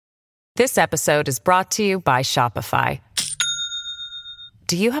This episode is brought to you by Shopify.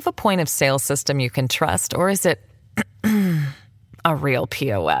 Do you have a point of sale system you can trust, or is it a real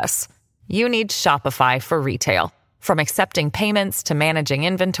POS? You need Shopify for retail. From accepting payments to managing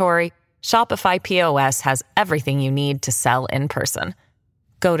inventory, Shopify POS has everything you need to sell in person.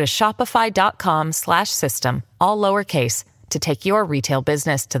 Go to shopify.com/system, all lowercase, to take your retail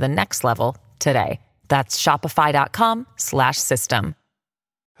business to the next level today. That's shopify.com/system.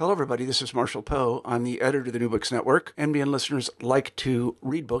 Hello, everybody. This is Marshall Poe. I'm the editor of the New Books Network. NBN listeners like to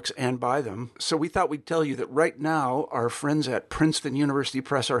read books and buy them. So we thought we'd tell you that right now, our friends at Princeton University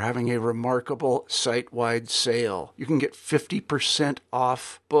Press are having a remarkable site-wide sale. You can get 50%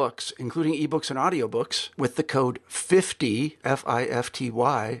 off books, including ebooks and audiobooks, with the code 50,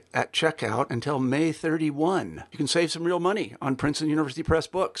 F-I-F-T-Y, at checkout until May 31. You can save some real money on Princeton University Press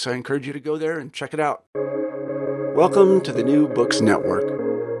books. I encourage you to go there and check it out. Welcome to the New Books Network.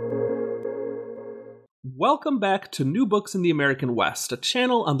 Welcome back to New Books in the American West, a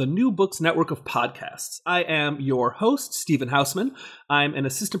channel on the New Books network of podcasts. I am your host, Stephen Hausman. I'm an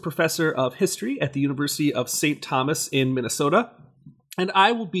assistant professor of history at the University of St. Thomas in Minnesota, and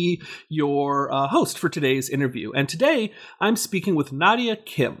I will be your host for today's interview. And today, I'm speaking with Nadia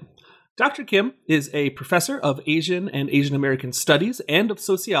Kim. Dr. Kim is a professor of Asian and Asian American Studies and of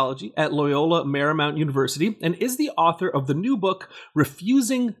Sociology at Loyola Marymount University and is the author of the new book,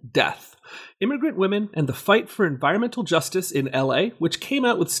 Refusing Death: Immigrant Women and the Fight for Environmental Justice in LA, which came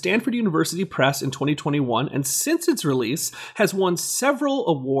out with Stanford University Press in 2021, and since its release has won several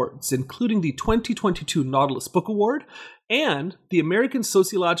awards, including the 2022 Nautilus Book Award and the American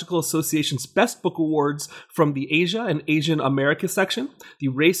Sociological Association's Best Book Awards from the Asia and Asian America section, the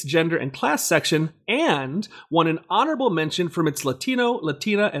Race, Gender, and Class section, and won an honorable mention from its Latino,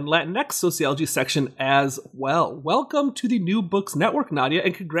 Latina, and Latinx sociology section as well. Welcome to the New Books Network, Nadia,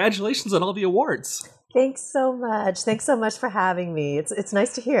 and congratulations on all the awards. Thanks so much. Thanks so much for having me. It's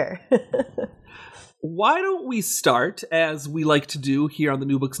nice to hear. Why don't we start, as we like to do here on the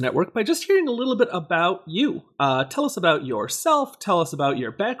New Books Network, by just hearing a little bit about you. Tell us about yourself, tell us about your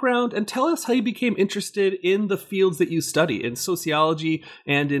background, and tell us how you became interested in the fields that you study, in sociology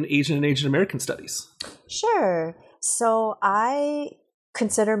and in Asian and Asian American studies. Sure. So I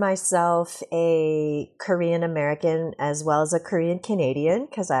consider myself a Korean American as well as a Korean Canadian,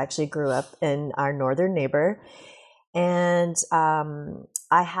 because I actually grew up in our northern neighbor. And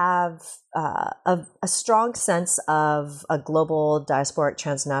I have a strong sense of a global diasporic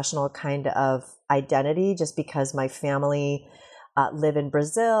transnational kind of identity, just because my family live in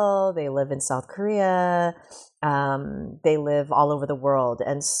Brazil, they live in South Korea, they live all over the world.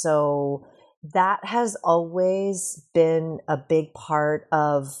 And so that has always been a big part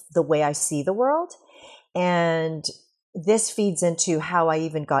of the way I see the world. And this feeds into how I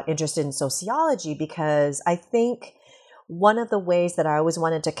even got interested in sociology, because I think one of the ways that I always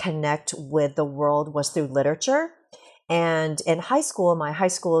wanted to connect with the world was through literature. And in high school, my high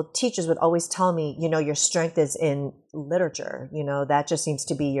school teachers would always tell me, your strength is in literature. That just seems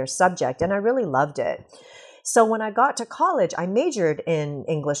to be your subject. And I really loved it. So when I got to college, I majored in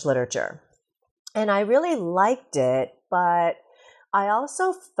English literature. And I really liked it, but I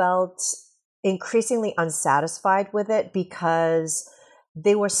also felt increasingly unsatisfied with it because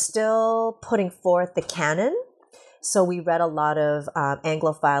they were still putting forth the canon. So we read a lot of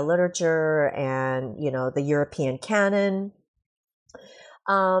Anglophile literature and, the European canon.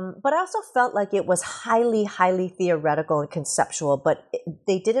 But I also felt like it was highly, highly theoretical and conceptual, but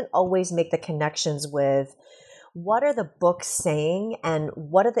they didn't always make the connections with what are the books saying and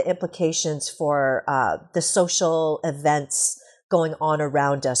what are the implications for the social events going on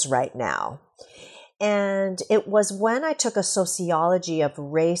around us right now. And it was when I took a sociology of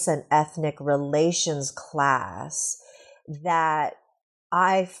race and ethnic relations class that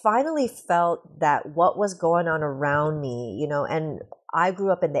I finally felt that what was going on around me, and I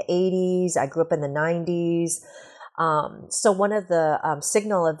grew up in the 80s, I grew up in the 90s. So one of the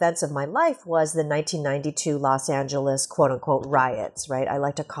signal events of my life was the 1992 Los Angeles quote unquote riots, right? I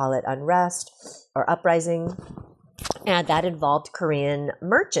like to call it unrest or uprising. And that involved Korean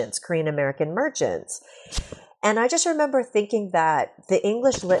merchants, Korean American merchants. And I just remember thinking that the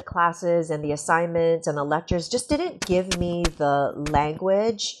English lit classes and the assignments and the lectures just didn't give me the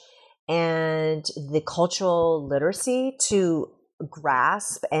language and the cultural literacy to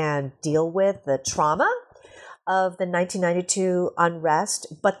grasp and deal with the trauma of the 1992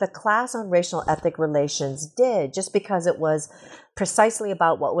 unrest, but the class on racial ethnic relations did, just because it was precisely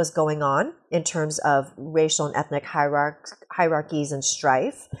about what was going on in terms of racial and ethnic hierarchies and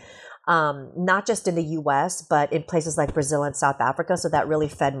strife. not just in the US, but in places like Brazil and South Africa. So that really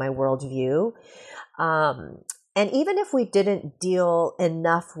fed my worldview. And even if we didn't deal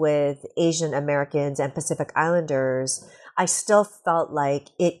enough with Asian Americans and Pacific Islanders, I still felt like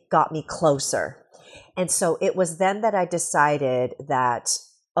it got me closer. And so it was then that I decided that,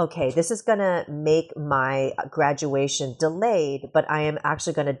 okay, this is going to make my graduation delayed, but I am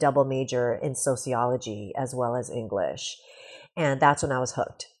actually going to double major in sociology as well as English. And that's when I was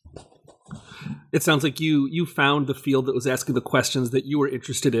hooked. It sounds like you found the field that was asking the questions that you were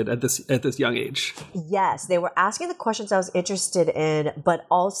interested in at this young age. Yes, they were asking the questions I was interested in, but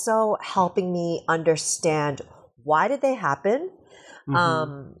also helping me understand why did they happen?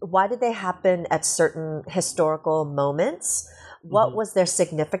 Why did they happen at certain historical moments? What was their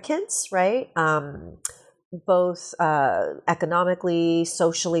significance, right? Both economically,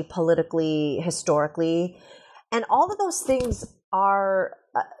 socially, politically, historically. And all of those things are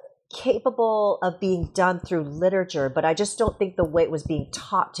capable of being done through literature, but I just don't think the way it was being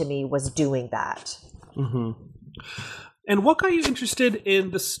taught to me was doing that. And what got you interested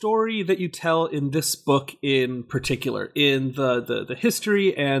in the story that you tell in this book in particular, in the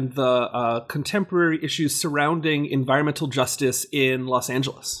history and the contemporary issues surrounding environmental justice in Los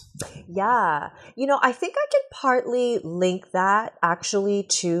Angeles? Yeah. I think I can partly link that actually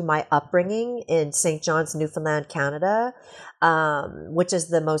to my upbringing in St. John's, Newfoundland, Canada, which is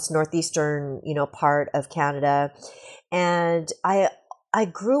the most northeastern, part of Canada. And I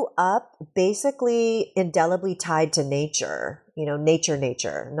grew up basically indelibly tied to nature,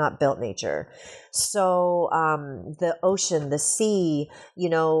 nature, not built nature. So the ocean, the sea,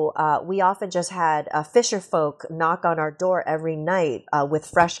 we often just had fisher folk knock on our door every night with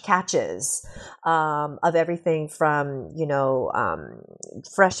fresh catches of everything from,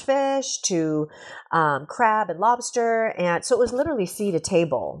 fresh fish to crab and lobster. And so it was literally sea to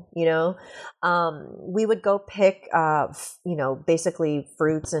table, we would go pick, basically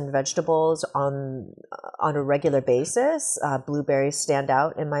fruits and vegetables on a regular basis. Blueberries stand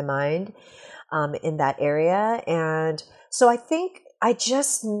out in my mind. In that area. And so I think I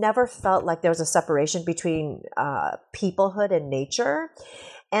just never felt like there was a separation between peoplehood and nature.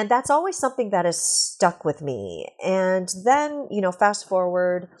 And that's always something that has stuck with me. And then, fast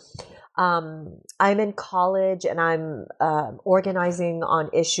forward, I'm in college and I'm organizing on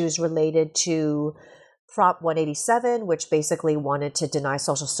issues related to Prop 187, which basically wanted to deny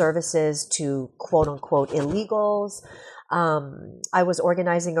social services to quote unquote illegals. I was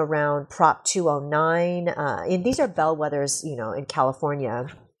organizing around Prop 209, and these are bellwethers, in California.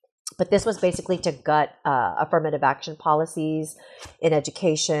 But this was basically to gut affirmative action policies in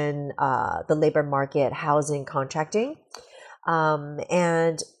education, the labor market, housing, contracting.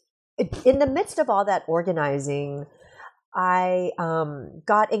 And in the midst of all that organizing, I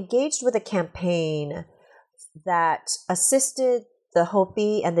got engaged with a campaign that assisted the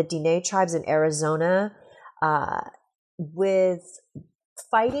Hopi and the Diné tribes in Arizona with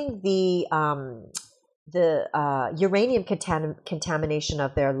fighting the uranium contamination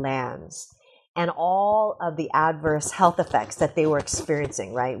of their lands and all of the adverse health effects that they were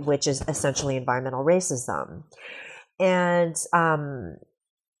experiencing, right, which is essentially environmental racism. And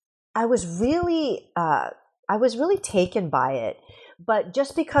I was really taken by it. But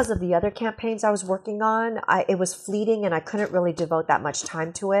just because of the other campaigns I was working on, it was fleeting and I couldn't really devote that much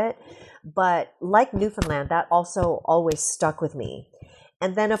time to it. But like Newfoundland, that also always stuck with me.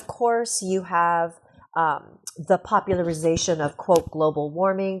 And then, of course, you have the popularization of, quote, global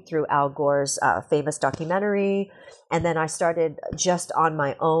warming through Al Gore's famous documentary. And then I started just on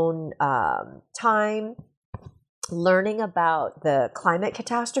my own time learning about the climate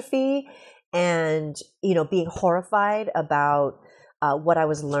catastrophe and, being horrified about what I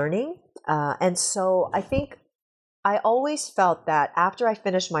was learning. And so I think I always felt that after I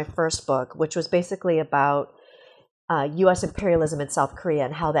finished my first book, which was basically about U.S. imperialism in South Korea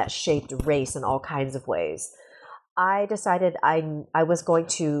and how that shaped race in all kinds of ways, I decided I was going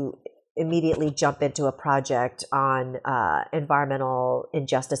to immediately jump into a project on environmental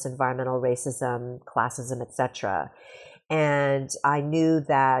injustice, environmental racism, classism, etc. And I knew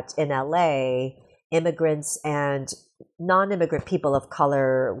that in LA, immigrants and non-immigrant people of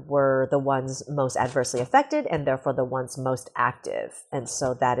color were the ones most adversely affected and therefore the ones most active. And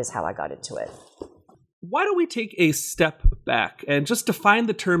so that is how I got into it. Why don't we take a step back and just define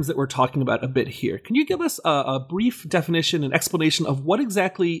the terms that we're talking about a bit here? Can you give us a brief definition and explanation of what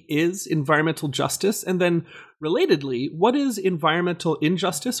exactly is environmental justice? And then relatedly, what is environmental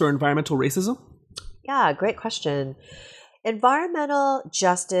injustice or environmental racism? Yeah, great question. Environmental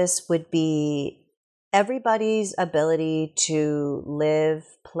justice would be everybody's ability to live,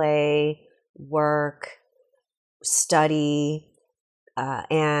 play, work, study,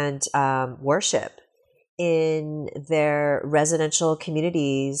 and worship in their residential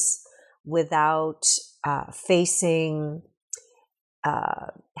communities without facing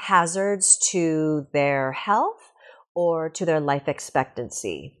hazards to their health or to their life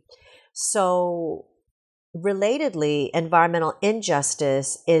expectancy. So, relatedly, environmental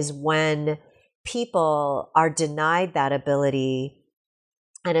injustice is when people are denied that ability,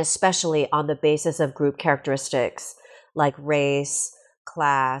 and especially on the basis of group characteristics like race,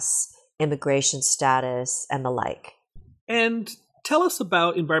 class, immigration status, and the like. And tell us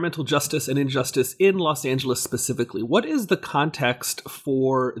about environmental justice and injustice in Los Angeles specifically. What is the context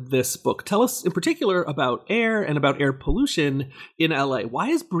for this book? Tell us in particular about air and about air pollution in LA. Why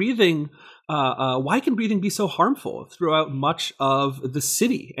can breathing be so harmful throughout much of the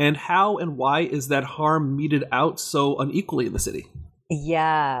city? And how and why is that harm meted out so unequally in the city?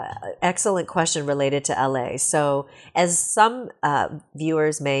 Yeah, excellent question related to LA. So, as some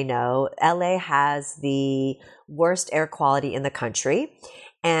viewers may know, LA has the worst air quality in the country.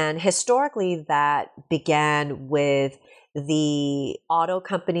 And historically, that began with the auto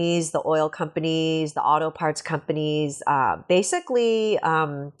companies, the oil companies, the auto parts companies, basically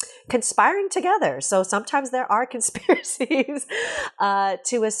conspiring together. So sometimes there are conspiracies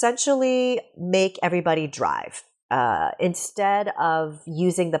to essentially make everybody drive. Instead of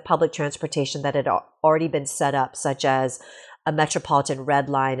using the public transportation that had already been set up, such as a metropolitan red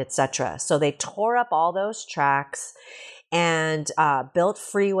line, etc. So they tore up all those tracks and built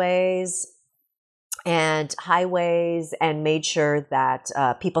freeways and highways and made sure that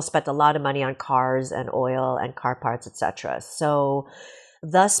people spent a lot of money on cars and oil and car parts, etc. So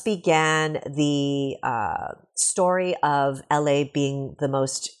thus began the story of LA being the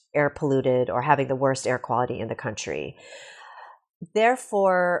most air polluted or having the worst air quality in the country.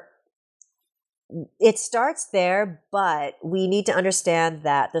 Therefore, it starts there, but we need to understand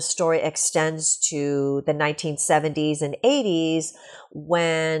that the story extends to the 1970s and 80s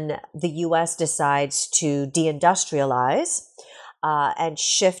when the US decides to deindustrialize and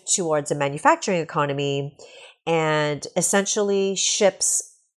shift towards a manufacturing economy and essentially ships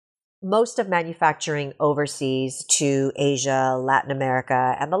most of manufacturing overseas to Asia, Latin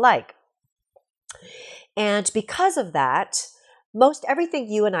America, and the like. And because of that, most everything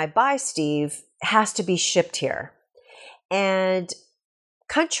you and I buy, Steve, has to be shipped here. And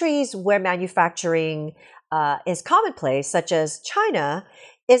countries where manufacturing is commonplace, such as China,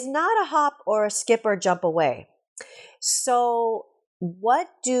 is not a hop or a skip or jump away. So what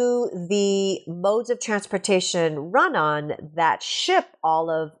do the modes of transportation run on that ship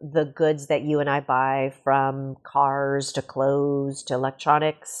all of the goods that you and I buy, from cars to clothes to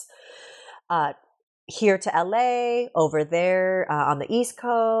electronics, here to LA, over there on the East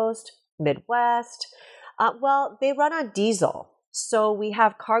Coast, Midwest? Well, they run on diesel. So we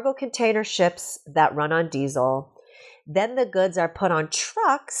have cargo container ships that run on diesel. Then the goods are put on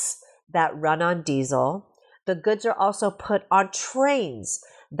trucks that run on diesel. The goods are also put on trains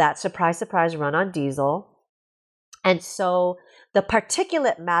that, surprise, surprise, run on diesel. And so the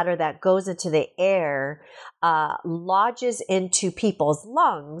particulate matter that goes into the air lodges into people's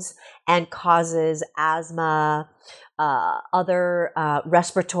lungs and causes asthma, other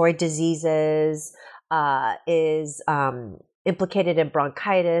respiratory diseases, is implicated in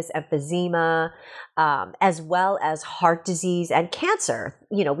bronchitis, emphysema, as well as heart disease and cancer.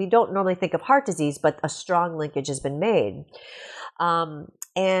 You know, we don't normally think of heart disease, but a strong linkage has been made.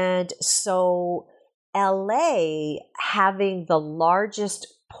 And so LA having the largest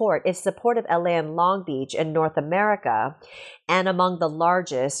port, it's the port of LA and Long Beach in North America, and among the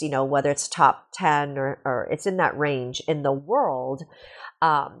largest, you know, whether it's top 10 or it's in that range in the world,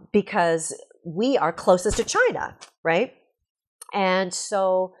 because we are closest to China, right? And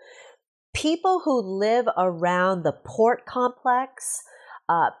so people who live around the port complex,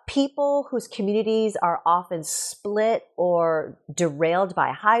 people whose communities are often split or derailed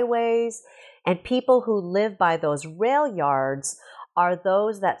by highways, and people who live by those rail yards are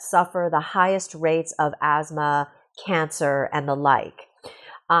those that suffer the highest rates of asthma, cancer, and the like.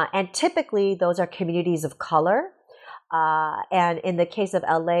 And typically, those are communities of color. And in the case of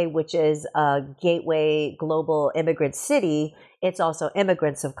LA, which is a gateway global immigrant city, it's also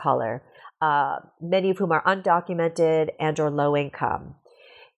immigrants of color, many of whom are undocumented and or low income.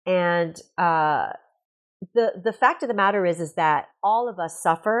 And the fact of the matter is that all of us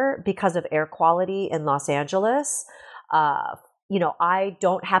suffer because of air quality in Los Angeles. You know, I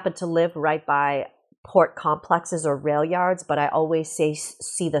don't happen to live right by port complexes or rail yards, but I always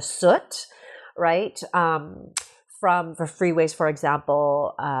see the soot right? From the freeways, for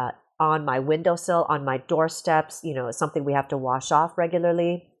example, on my windowsill, on my doorsteps, it's something we have to wash off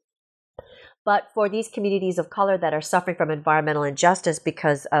regularly. But for these communities of color that are suffering from environmental injustice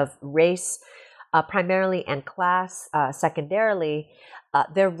because of race, primarily, and class, secondarily,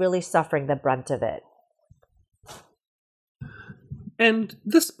 they're really suffering the brunt of it. And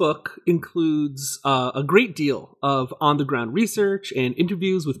this book includes a great deal of on-the-ground research and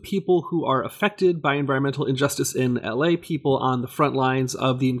interviews with people who are affected by environmental injustice in LA, people on the front lines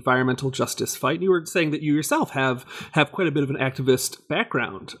of the environmental justice fight. You were saying that you yourself have quite a bit of an activist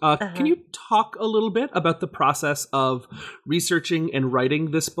background. Can you talk a little bit about the process of researching and writing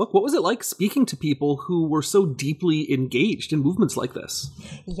this book? What was it like speaking to people who were so deeply engaged in movements like this?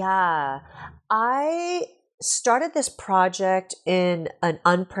 Yeah, I started this project in an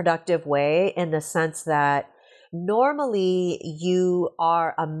unproductive way, in the sense that normally you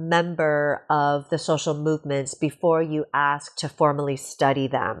are a member of the social movements before you ask to formally study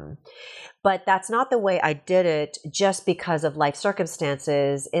them. But that's not the way I did it, just because of life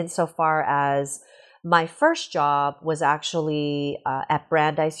circumstances, insofar as my first job was actually at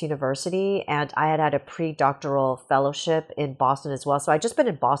Brandeis University, and I had a pre-doctoral fellowship in Boston as well. So I'd just been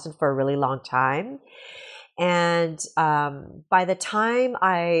in Boston for a really long time. And by the time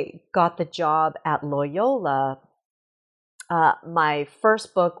I got the job at Loyola, my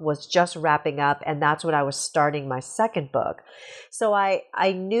first book was just wrapping up, and that's when I was starting my second book. So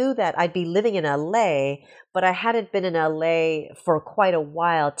I knew that I'd be living in LA, but I hadn't been in LA for quite a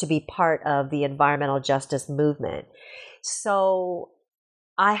while to be part of the environmental justice movement. So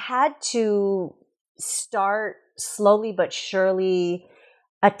I had to start slowly but surely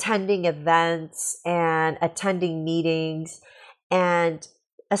attending events and attending meetings, and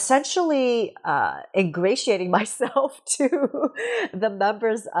essentially ingratiating myself to the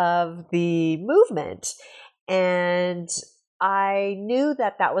members of the movement. And I knew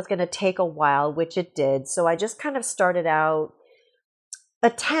that that was going to take a while, which it did. So I just kind of started out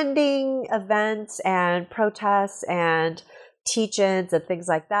attending events and protests and teach-ins and things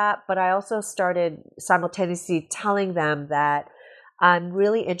like that. But I also started simultaneously telling them that I'm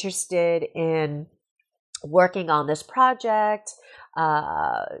really interested in working on this project,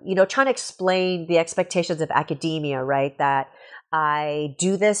 trying to explain the expectations of academia, right? That I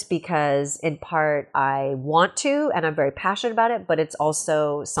do this because in part I want to, and I'm very passionate about it, but it's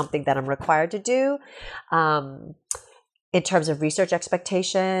also something that I'm required to do in terms of research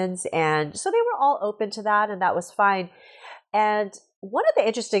expectations. And so they were all open to that, and that was fine. And one of the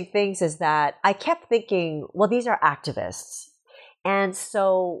interesting things is that I kept thinking, well, these are activists. And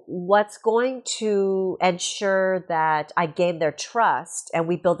so what's going to ensure that I gain their trust and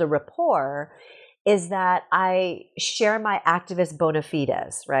we build a rapport is that I share my activist bona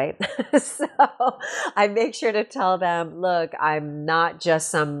fides, right? So I make sure to tell them, look, I'm not just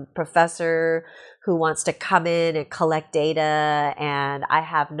some professor who wants to come in and collect data, and I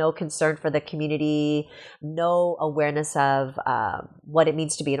have no concern for the community, no awareness of what it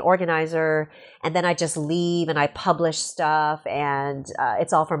means to be an organizer, and then I just leave and I publish stuff, and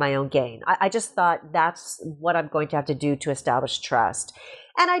it's all for my own gain. I just thought that's what I'm going to have to do to establish trust.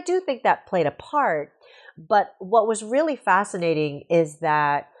 And I do think that played a part. But what was really fascinating is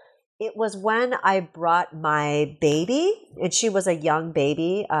that it was when I brought my baby, and she was a young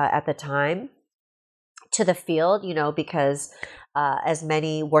baby at the time, to the field, because as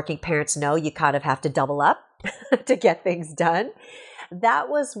many working parents know, you kind of have to double up to get things done. That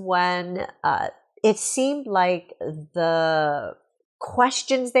was when it seemed like the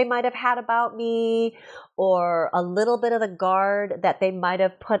questions they might have had about me, or a little bit of the guard that they might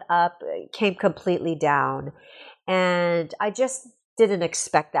have put up, came completely down. And I just didn't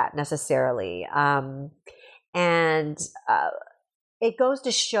expect that necessarily. And it goes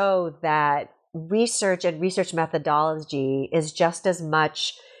to show that research and research methodology is just as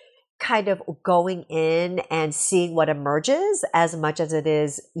much kind of going in and seeing what emerges, as much as it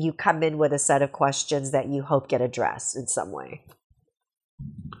is you come in with a set of questions that you hope get addressed in some way.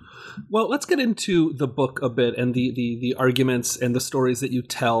 Well, let's get into the book a bit and the arguments and the stories that you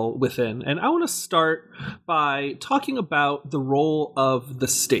tell within. And I want to start by talking about the role of the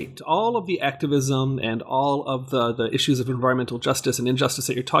state. All of the activism and all of the issues of environmental justice and injustice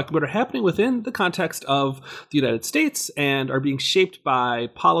that you're talking about are happening within the context of the United States and are being shaped by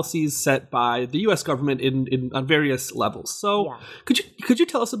policies set by the U.S. government on various levels. So yeah. Could you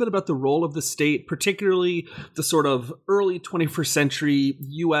tell us a bit about the role of the state, particularly the sort of early 21st century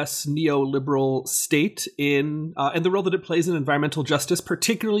U.S. U.S. neoliberal state in and the role that it plays in environmental justice,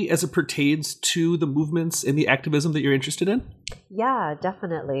 particularly as it pertains to the movements and the activism that you're interested in? Yeah,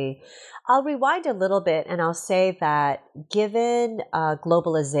 definitely. I'll rewind a little bit and I'll say that given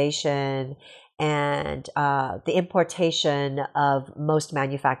globalization and the importation of most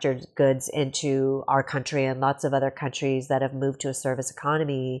manufactured goods into our country and lots of other countries that have moved to a service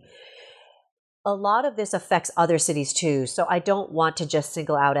economy, a lot of this affects other cities too. So I don't want to just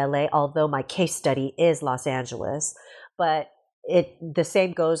single out LA, although my case study is Los Angeles, but the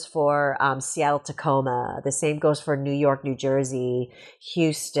same goes for Seattle, Tacoma. The same goes for New York, New Jersey,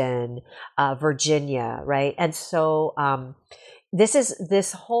 Houston, Virginia, right? And so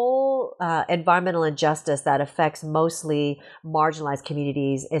this whole environmental injustice that affects mostly marginalized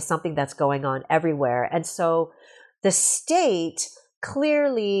communities is something that's going on everywhere. And so the state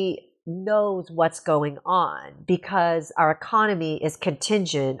clearly knows what's going on because our economy is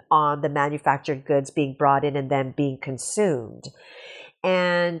contingent on the manufactured goods being brought in and then being consumed.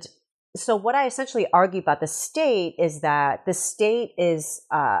 And so what I essentially argue about the state is that the state is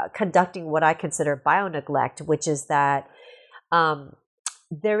conducting what I consider bio-neglect, which is that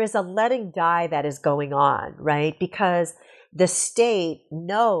there is a letting die that is going on, right? Because the state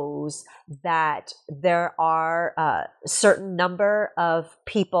knows that there are a certain number of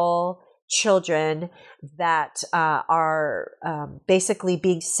people, children, that are basically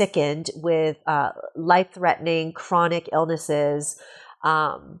being sickened with life-threatening chronic illnesses,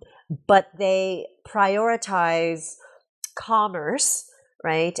 but they prioritize commerce,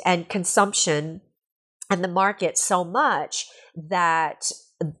 right, and consumption and the market so much that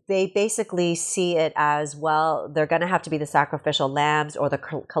they basically see it as, well, they're going to have to be the sacrificial lambs or the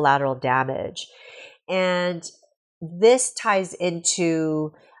collateral damage. And this ties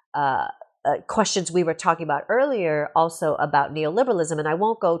into questions we were talking about earlier also about neoliberalism. And I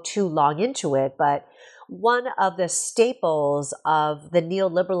won't go too long into it, but one of the staples of the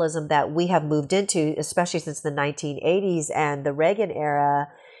neoliberalism that we have moved into, especially since the 1980s and the Reagan era,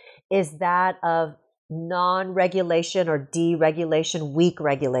 is that of non-regulation or deregulation, weak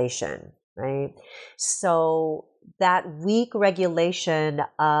regulation, right? So that weak regulation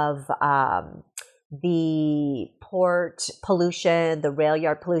of the port pollution, the rail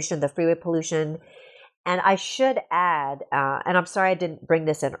yard pollution, the freeway pollution. And I should add, and I'm sorry I didn't bring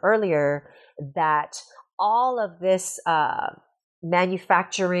this in earlier, that all of this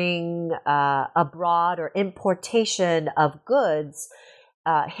manufacturing abroad or importation of goods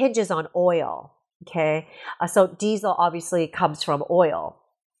hinges on oil. Okay, so diesel obviously comes from oil.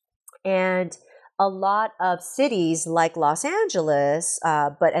 And a lot of cities like Los Angeles,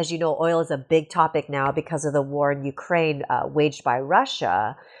 but as you know, oil is a big topic now because of the war in Ukraine waged by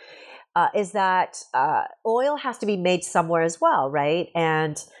Russia, is that oil has to be made somewhere as well, right?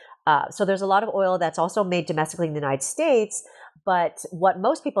 And so there's a lot of oil that's also made domestically in the United States. But what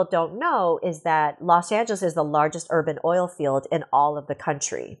most people don't know is that Los Angeles is the largest urban oil field in all of the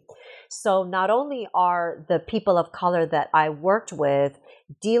country. So not only are the people of color that I worked with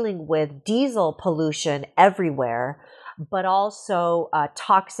dealing with diesel pollution everywhere, but also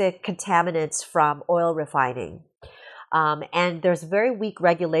toxic contaminants from oil refining. And there's very weak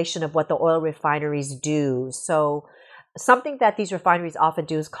regulation of what the oil refineries do. So something that these refineries often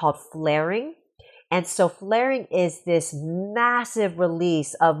do is called flaring. And so flaring is this massive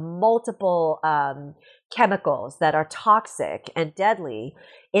release of multiple chemicals that are toxic and deadly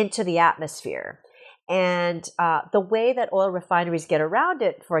into the atmosphere. And the way that oil refineries get around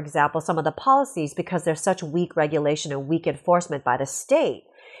it, for example, some of the policies, because there's such weak regulation and weak enforcement by the state,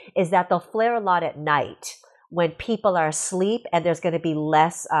 is that they'll flare a lot at night when people are asleep and there's going to be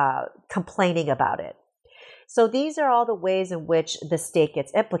less complaining about it. So these are all the ways in which the state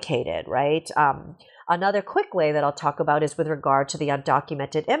gets implicated, right? Another quick way that I'll talk about is with regard to the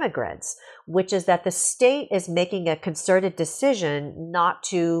undocumented immigrants, which is that the state is making a concerted decision not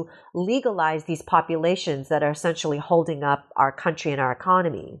to legalize these populations that are essentially holding up our country and our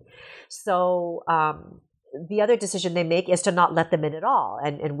economy. So the other decision they make is to not let them in at all.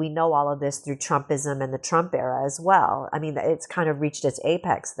 And we know all of this through Trumpism and the Trump era as well. I mean, it's kind of reached its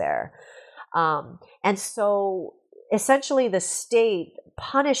apex there. And so essentially the state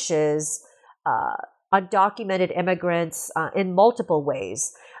punishes undocumented immigrants in multiple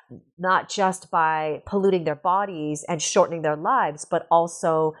ways, not just by polluting their bodies and shortening their lives, but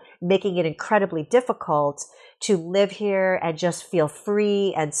also making it incredibly difficult to live here and just feel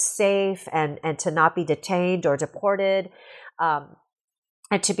free and safe and to not be detained or deported,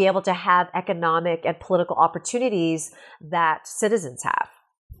 and to be able to have economic and political opportunities that citizens have.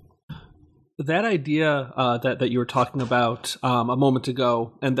 That idea that you were talking about a moment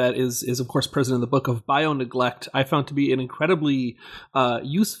ago, and that is of course present in the book, of bio-neglect, I found to be an incredibly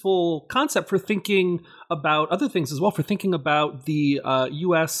useful concept for thinking about other things as well, for thinking about the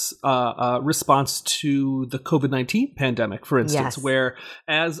U.S. Response to the COVID-19 pandemic, for instance, Yes. where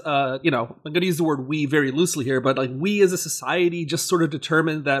as, I'm going to use the word we very loosely here, but like we as a society just sort of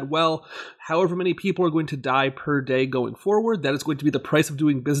determined that, well, however many people are going to die per day going forward, that is going to be the price of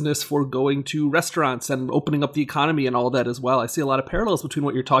doing business for going to restaurants and opening up the economy and all that as well. I see a lot of parallels between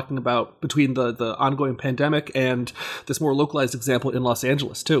what you're talking about, between the ongoing pandemic and this more localized example in Los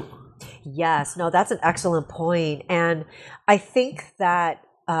Angeles too. Yes, no, that's an excellent point. And I think that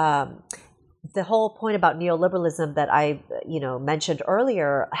the whole point about neoliberalism that I, mentioned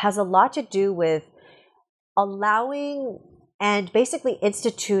earlier has a lot to do with allowing and basically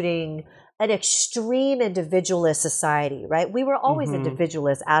instituting an extreme individualist society, right? We were always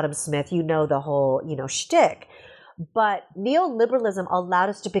individualists. Adam Smith, the whole, shtick. But neoliberalism allowed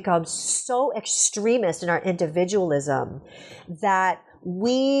us to become so extremist in our individualism that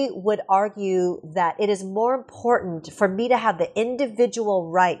we would argue that it is more important for me to have the individual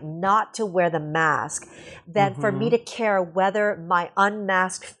right not to wear the mask than for me to care whether my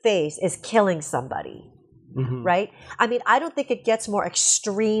unmasked face is killing somebody. Right? I mean, I don't think it gets more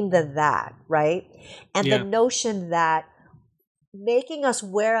extreme than that, right? And the notion that making us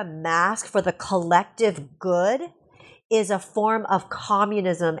wear a mask for the collective good is a form of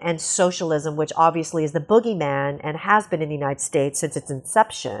communism and socialism, which obviously is the boogeyman and has been in the United States since its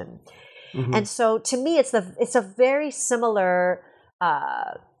inception. And so to me, it's a very similar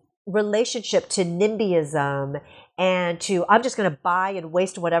relationship to NIMBYism and to I'm just going to buy and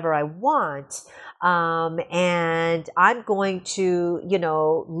waste whatever I want. And I'm going to,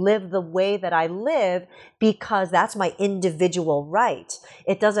 live the way that I live because that's my individual right.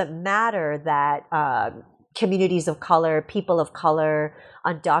 It doesn't matter that communities of color, people of color,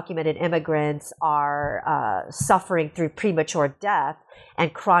 undocumented immigrants are suffering through premature death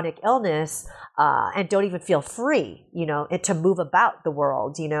and chronic illness and don't even feel free, to move about the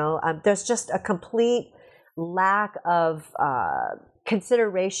world. There's just a complete lack of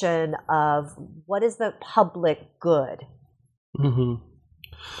consideration of what is the public good.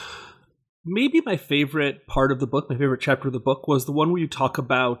 Maybe my favorite part of the book, my favorite chapter of the book, was the one where you talk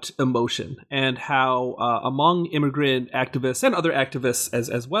about emotion and how among immigrant activists and other activists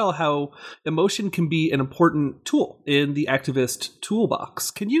as well, how emotion can be an important tool in the activist toolbox.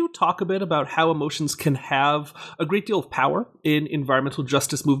 Can you talk a bit about how emotions can have a great deal of power in environmental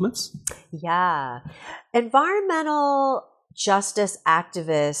justice movements? Yeah. Environmental justice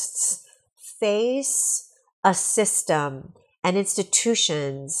activists face a system and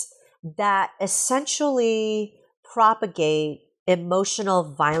institutions that essentially propagate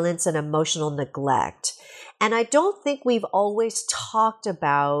emotional violence and emotional neglect. And I don't think we've always talked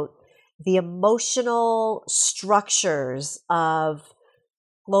about the emotional structures of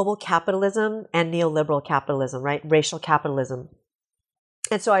global capitalism and neoliberal capitalism, right? Racial capitalism.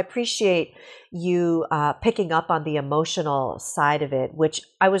 And so I appreciate you picking up on the emotional side of it, which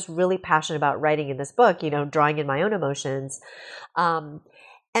I was really passionate about writing in this book, drawing in my own emotions.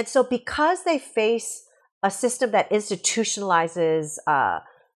 And so because they face a system that institutionalizes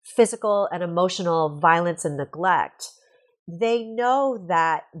physical and emotional violence and neglect, they know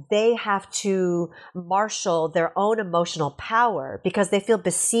that they have to marshal their own emotional power because they feel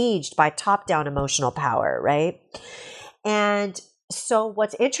besieged by top-down emotional power, right? And so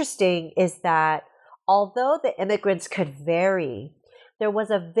what's interesting is that although the immigrants could vary, there was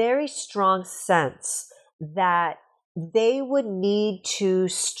a very strong sense that they would need to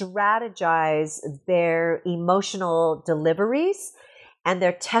strategize their emotional deliveries and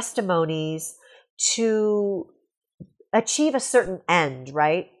their testimonies to achieve a certain end,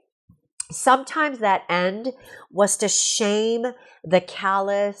 right? Sometimes that end was to shame the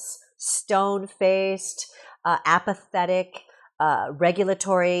callous, stone-faced, apathetic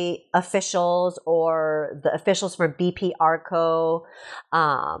regulatory officials or the officials from BP ARCO.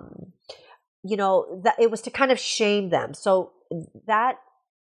 That it was to kind of shame them. So that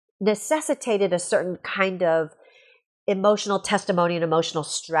necessitated a certain kind of emotional testimony and emotional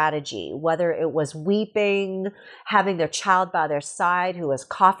strategy, whether it was weeping, having their child by their side who was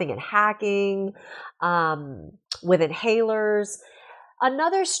coughing and hacking, with inhalers.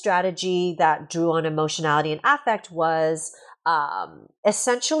 Another strategy that drew on emotionality and affect was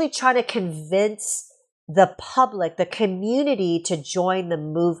essentially trying to convince the public, the community, to join the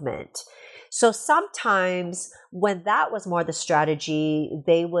movement. So sometimes when that was more the strategy,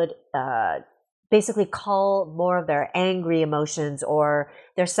 they would basically cull more of their angry emotions or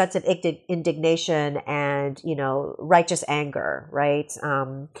their sense of indignation and, righteous anger, right?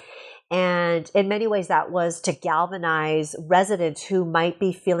 And in many ways, that was to galvanize residents who might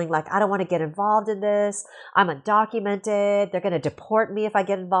be feeling like, I don't want to get involved in this. I'm undocumented. They're going to deport me if I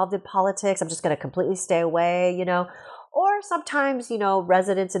get involved in politics. I'm just going to completely stay away, Or sometimes,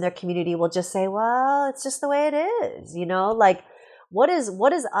 residents in their community will just say, well, it's just the way it is, like what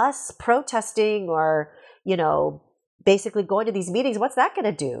is us protesting or, basically going to these meetings, what's that going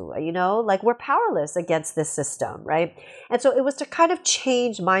to do? Like we're powerless against this system, right? And so it was to kind of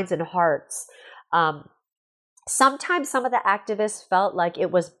change minds and hearts. Sometimes some of the activists felt like it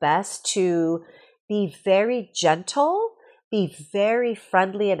was best to be very gentle, be very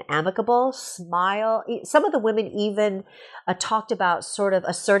friendly and amicable, smile. Some of the women even talked about sort of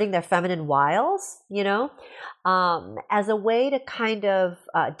asserting their feminine wiles, as a way to kind of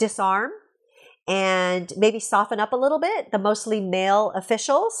disarm and maybe soften up a little bit the mostly male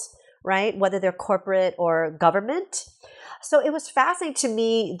officials, right? Whether they're corporate or government. So it was fascinating to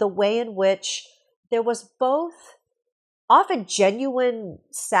me the way in which there was both often genuine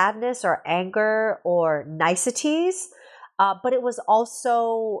sadness or anger or niceties, but it was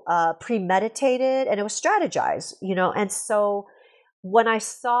also premeditated and it was strategized, And so when I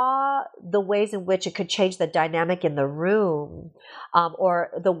saw the ways in which it could change the dynamic in the room,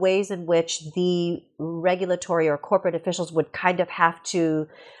 or the ways in which the regulatory or corporate officials would kind of have to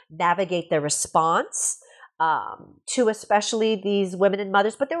navigate their response to especially these women and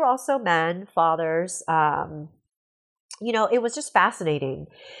mothers, but there were also men, fathers, it was just fascinating.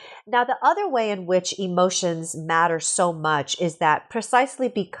 Now, the other way in which emotions matter so much is that precisely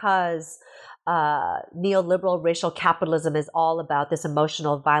because neoliberal racial capitalism is all about this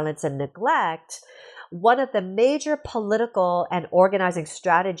emotional violence and neglect, one of the major political and organizing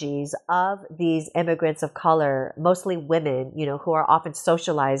strategies of these immigrants of color, mostly women, who are often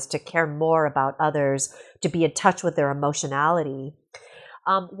socialized to care more about others, to be in touch with their emotionality,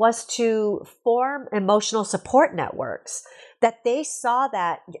 was to form emotional support networks, that they saw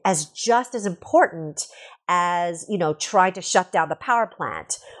that as just as important as, trying to shut down the power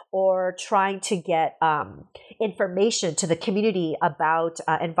plant or trying to get information to the community about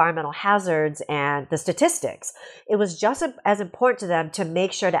environmental hazards and the statistics. It was just as important to them to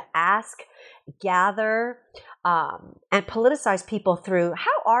make sure to ask, gather, and politicize people through,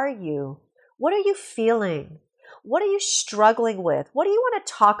 how are you? What are you feeling? What are you struggling with? What do you want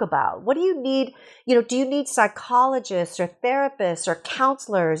to talk about? What do you need? Do you need psychologists or therapists or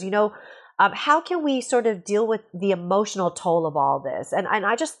counselors? How can we sort of deal with the emotional toll of all this? And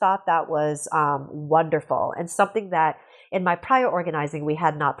I just thought that was wonderful and something that in my prior organizing, we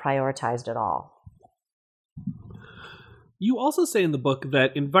had not prioritized at all. You also say in the book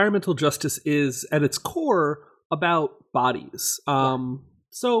that environmental justice is at its core about bodies.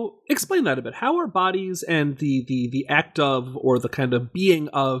 So explain that a bit. How are bodies and the act of, or the kind of being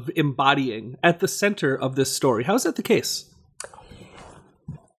of embodying at the center of this story? How is that the case?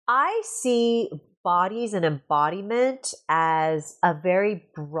 I see bodies and embodiment as a very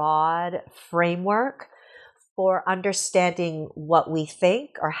broad framework for understanding what we think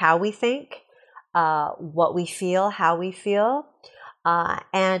or how we think, what we feel, how we feel,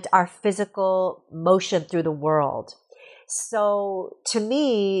 and our physical motion through the world. So to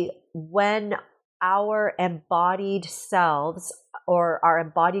me, when our embodied selves or our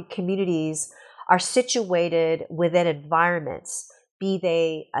embodied communities are situated within environments, be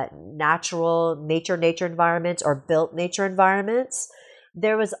they natural nature environments or built nature environments,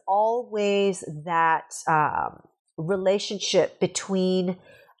 there was always that relationship between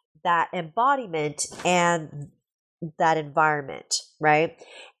that embodiment and that environment, right?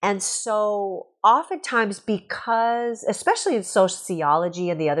 And so oftentimes, because, especially in sociology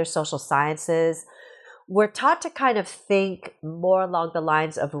and the other social sciences, we're taught to kind of think more along the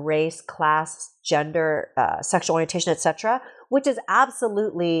lines of race, class, gender, sexual orientation, etc., which is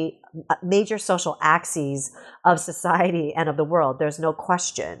absolutely major social axes of society and of the world. There's no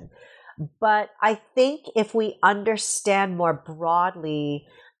question. But I think if we understand more broadly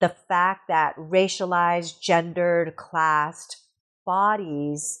the fact that racialized, gendered, classed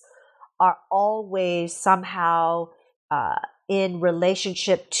bodies are always somehow in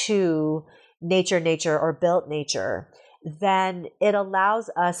relationship to nature, or built nature, then it allows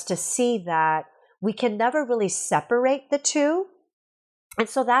us to see that we can never really separate the two. And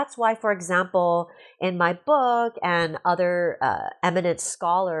so that's why, for example, in my book and other eminent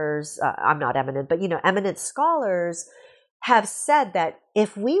scholars, I'm not eminent, but eminent scholars have said that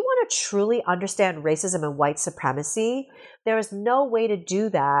if we want to truly understand racism and white supremacy, there is no way to do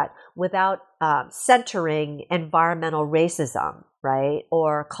that without centering environmental racism, right?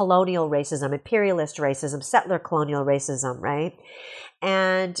 Or colonial racism, imperialist racism, settler colonial racism, right?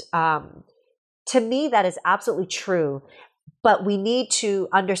 And to me, that is absolutely true. But we need to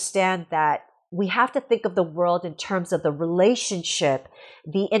understand that we have to think of the world in terms of the relationship,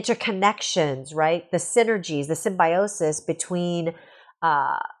 the interconnections, right? The synergies, the symbiosis between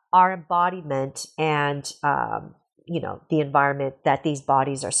our embodiment and, the environment that these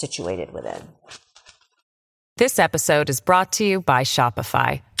bodies are situated within. This episode is brought to you by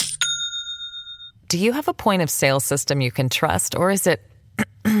Shopify. Do you have a point of sale system you can trust, or is it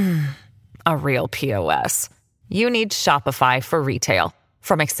a real POS? You need Shopify for retail.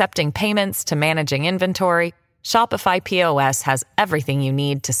 From accepting payments to managing inventory, Shopify POS has everything you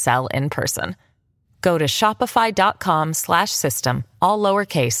need to sell in person. Go to shopify.com/system, all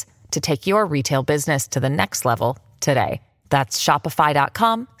lowercase, to take your retail business to the next level today. That's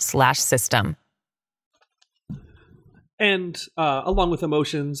shopify.com/system. And along with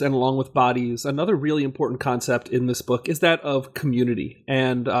emotions and along with bodies, another really important concept in this book is that of community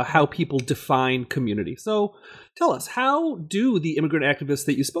and how people define community. So tell us, how do the immigrant activists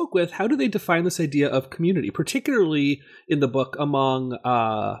that you spoke with, how do they define this idea of community, particularly in the book among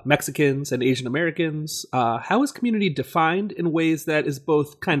Mexicans and Asian Americans? How is community defined in ways that is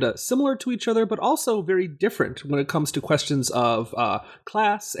both kind of similar to each other, but also very different when it comes to questions of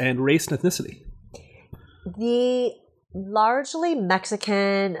class and race and ethnicity? The largely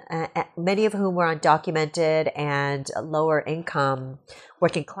Mexican, many of whom were undocumented and lower income,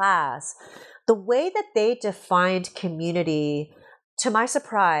 working class, the way that they defined community, to my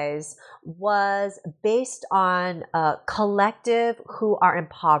surprise, was based on a collective who are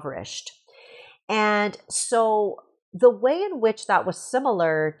impoverished. And so the way in which that was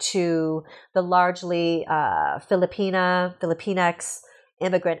similar to the largely Filipinx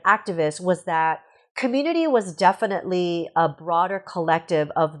immigrant activists was that community was definitely a broader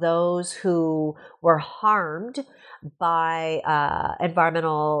collective of those who were harmed by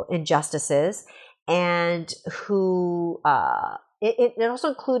environmental injustices, and who it also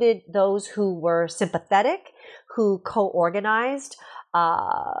included those who were sympathetic, who co-organized,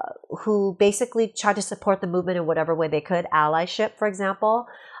 who basically tried to support the movement in whatever way they could, allyship, for example,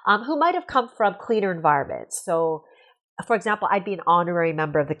 who might have come from cleaner environments. So, for example, I'd be an honorary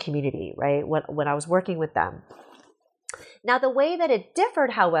member of the community, right, when I was working with them. Now, the way that it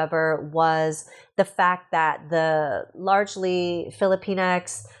differed, however, was the fact that the largely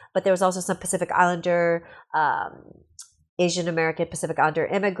Filipinx, but there was also some Pacific Islander, Asian American Pacific Islander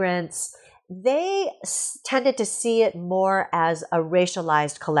immigrants, they tended to see it more as a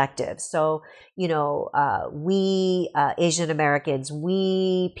racialized collective. So, we Asian Americans,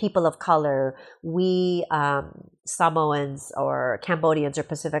 we people of color, we Samoans or Cambodians or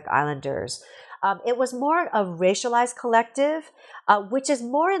Pacific Islanders. It was more a racialized collective, which is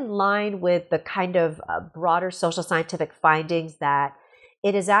more in line with the kind of broader social scientific findings that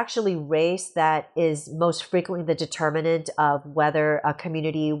it is actually race that is most frequently the determinant of whether a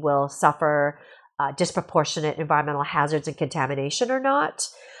community will suffer disproportionate environmental hazards and contamination or not.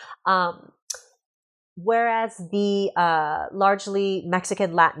 Whereas the largely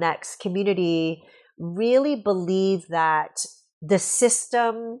Mexican Latinx community really believed that the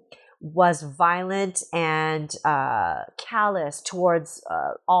system was violent and callous towards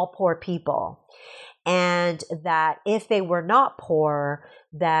all poor people. And that if they were not poor,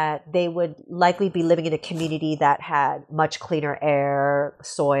 that they would likely be living in a community that had much cleaner air,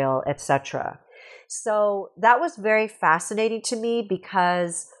 soil, etc. So that was very fascinating to me,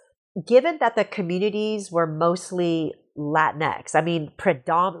 because given that the communities were mostly Latinx,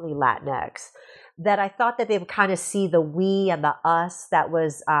 predominantly Latinx, that I thought that they would kind of see the we and the us that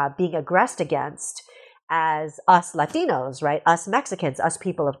was being aggressed against as us Latinos, right? Us Mexicans, us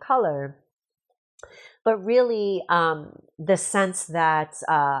people of color. But really, the sense that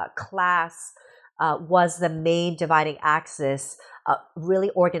class was the main dividing axis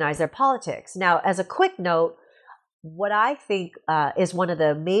really organized their politics. Now, as a quick note, what I think is one of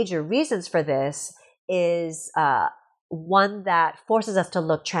the major reasons for this is one that forces us to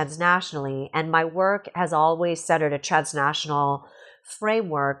look transnationally. And my work has always centered a transnational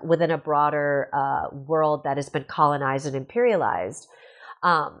framework within a broader world that has been colonized and imperialized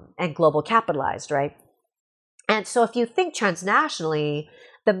and global capitalized, right? And so if you think transnationally,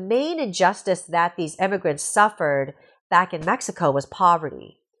 the main injustice that these immigrants suffered back in Mexico was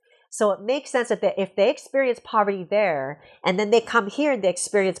poverty. So it makes sense that if they experience poverty there, and then they come here and they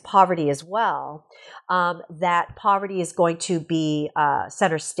experience poverty as well, that poverty is going to be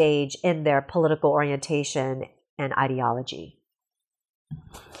center stage in their political orientation and ideology.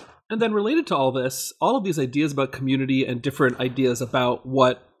 And then related to all this, all of these ideas about community and different ideas about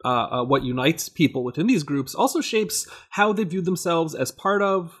what unites people within these groups also shapes how they view themselves as part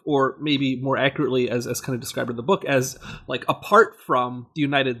of, or maybe more accurately, as kind of described in the book, as like apart from the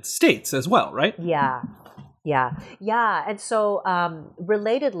United States as well, right? Yeah. And so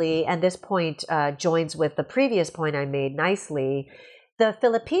relatedly, and this point joins with the previous point I made nicely, the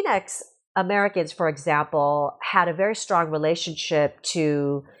Filipinx Americans, for example, had a very strong relationship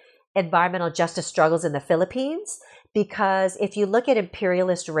to environmental justice struggles in the Philippines, because if you look at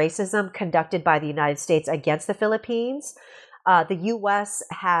imperialist racism conducted by the United States against the Philippines, the U.S.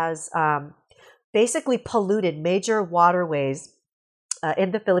 has basically polluted major waterways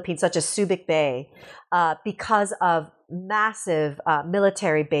in the Philippines, such as Subic Bay, because of massive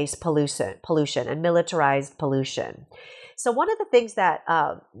military-based pollution and militarized pollution. So one of the things that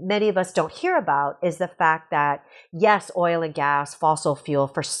many of us don't hear about is the fact that, yes, oil and gas, fossil fuel,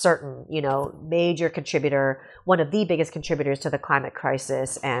 for certain, major contributor, one of the biggest contributors to the climate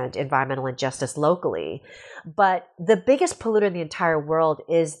crisis and environmental injustice locally. But the biggest polluter in the entire world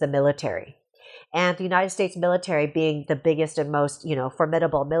is the military. And the United States military, being the biggest and most,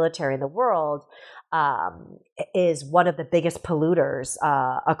 formidable military in the world, is one of the biggest polluters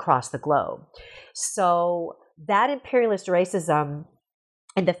across the globe. So that imperialist racism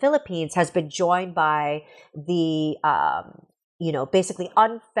in the Philippines has been joined by the, basically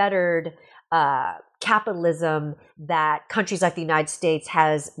unfettered capitalism that countries like the United States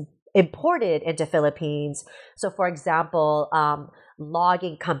has imported into Philippines. So, for example,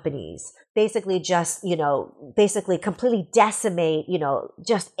 logging companies basically just, basically completely decimate,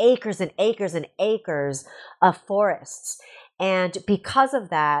 just acres and acres and acres of forests. And because of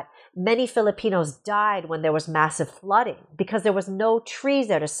that, many Filipinos died when there was massive flooding because there was no trees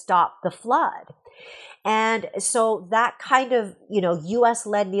there to stop the flood. And so that kind of,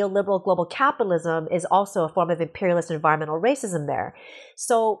 U.S.-led neoliberal global capitalism is also a form of imperialist environmental racism there.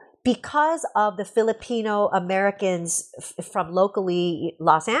 So because of the Filipino Americans from locally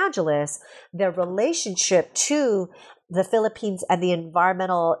Los Angeles, their relationship to the Philippines and the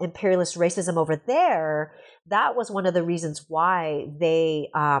environmental imperialist racism over there, that was one of the reasons why they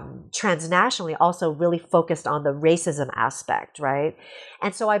transnationally also really focused on the racism aspect, right?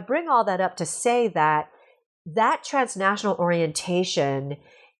 And so I bring all that up to say that transnational orientation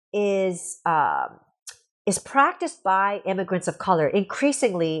is practiced by immigrants of color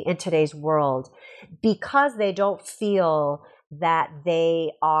increasingly in today's world because they don't feel that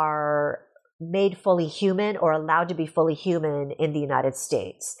they are made fully human or allowed to be fully human in the United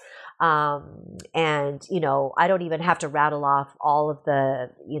States. And, I don't even have to rattle off all of the,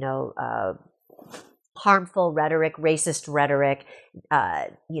 harmful rhetoric, racist rhetoric,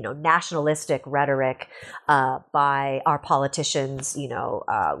 nationalistic rhetoric by our politicians,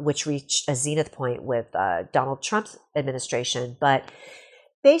 which reached a zenith point with Donald Trump's administration. But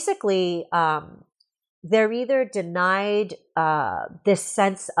basically, they're either denied this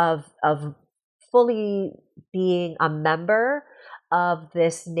sense of fully being a member of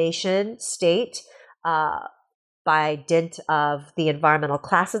this nation state by dint of the environmental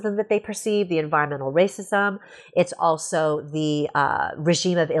classism that they perceive, the environmental racism. It's also the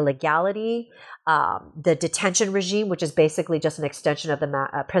regime of illegality, the detention regime, which is basically just an extension of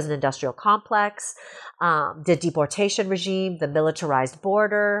the prison industrial complex, the deportation regime, the militarized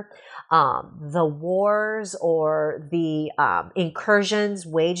border, the wars or the incursions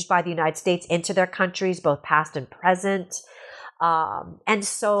waged by the United States into their countries, both past and present. And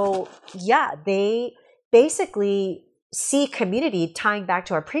so, they basically see community, tying back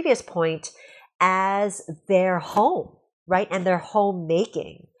to our previous point, as their home, right? And their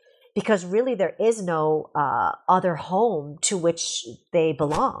homemaking, because really there is no other home to which they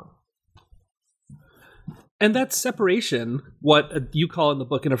belong. And that separation, what you call in the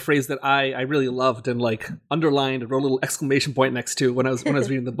book in a phrase that I really loved and underlined and wrote a little exclamation point next to when I was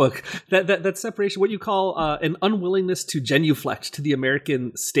reading the book, that separation, what you call an unwillingness to genuflect to the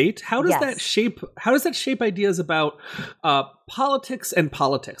American state. How does that shape ideas about politics and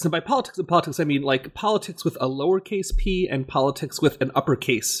politics? And by politics and politics, I mean politics with a lowercase p and politics with an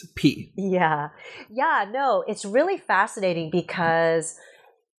uppercase p. No, it's really fascinating because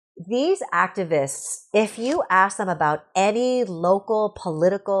these activists, if you ask them about any local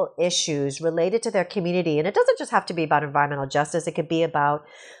political issues related to their community, and it doesn't just have to be about environmental justice, it could be about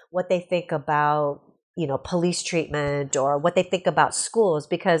what they think about police treatment or what they think about schools.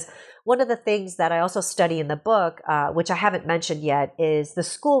 Because one of the things that I also study in the book, which I haven't mentioned yet, is the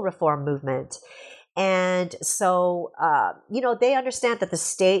school reform movement. And so, they understand that the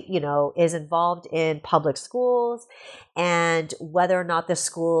state, is involved in public schools and whether or not the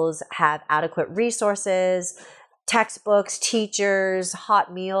schools have adequate resources, textbooks, teachers,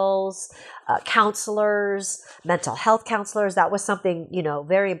 hot meals, counselors, mental health counselors. That was something,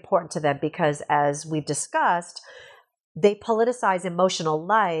 very important to them because, as we've discussed, they politicize emotional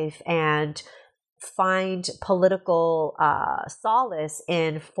life and find political solace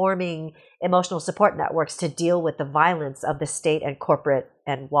in forming emotional support networks to deal with the violence of the state and corporate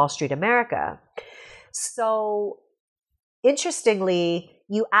and Wall Street America. So, interestingly,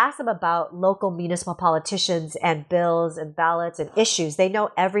 you ask them about local municipal politicians and bills and ballots and issues. They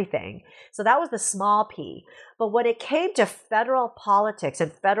know everything. So that was the small p. But when it came to federal politics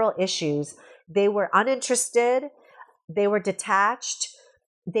and federal issues, they were uninterested. They were detached.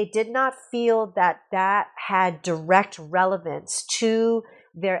 They did not feel that had direct relevance to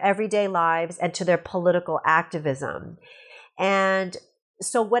their everyday lives and to their political activism. And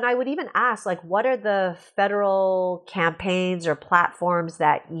so when I would even ask, what are the federal campaigns or platforms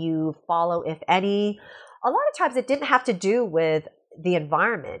that you follow, if any, a lot of times it didn't have to do with the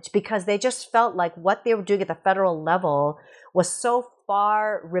environment because they just felt like what they were doing at the federal level was so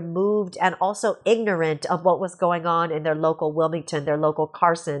far removed and also ignorant of what was going on in their local Wilmington, their local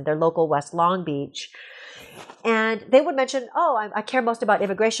Carson, their local West Long Beach. And they would mention, I care most about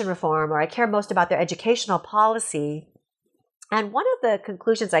immigration reform, or I care most about their educational policy. And one of the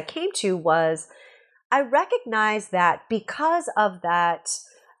conclusions I came to was I recognize that because of that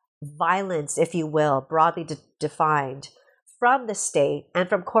violence, if you will, broadly defined from the state and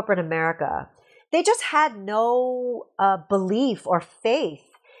from corporate America, they just had no belief or faith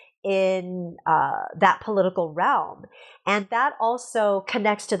in that political realm. And that also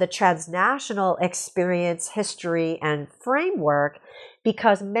connects to the transnational experience, history, and framework,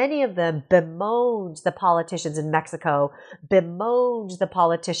 because many of them bemoaned the politicians in Mexico, bemoaned the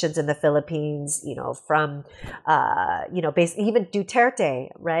politicians in the Philippines, from, basically even Duterte,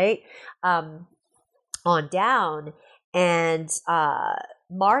 right, on down, and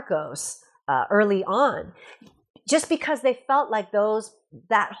Marcos early on, just because they felt like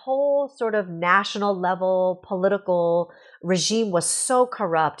that whole sort of national level political regime was so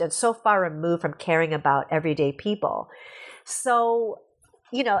corrupt and so far removed from caring about everyday people. So,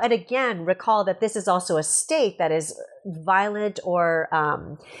 and again, recall that this is also a state that is violent or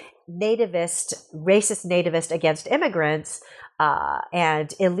racist nativist against immigrants and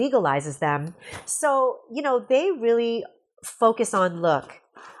illegalizes them. So, they really focus on, look,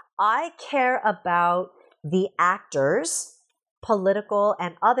 I care about the actors, political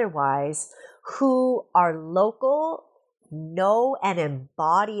and otherwise, who are local, know and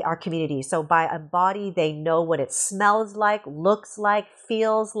embody our community. So by embody, they know what it smells like, looks like,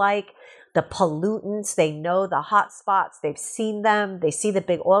 feels like, the pollutants. They know the hot spots. They've seen them. They see the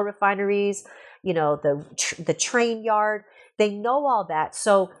big oil refineries, the train yard. They know all that.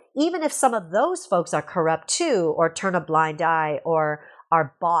 So even if some of those folks are corrupt too, or turn a blind eye, or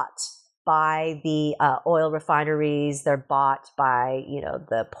are bought by the oil refineries, they're bought by,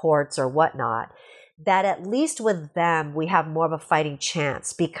 the ports or whatnot, that at least with them, we have more of a fighting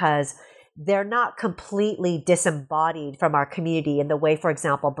chance because they're not completely disembodied from our community in the way, for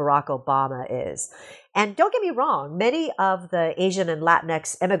example, Barack Obama is. And don't get me wrong, many of the Asian and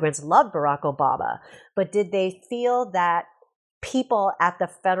Latinx immigrants loved Barack Obama, but did they feel that people at the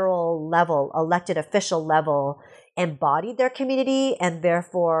federal level, elected official level, embodied their community and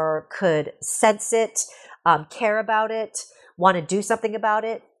therefore could sense it, care about it, want to do something about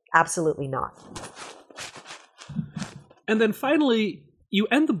it? Absolutely not. And then finally, you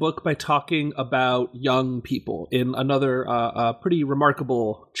end the book by talking about young people in another pretty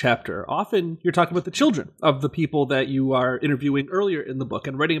remarkable chapter. Often you're talking about the children of the people that you are interviewing earlier in the book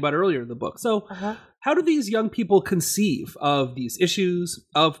and writing about earlier in the book. So how do these young people conceive of these issues,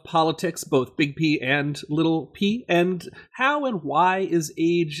 of politics, both big P and little p? And how and why is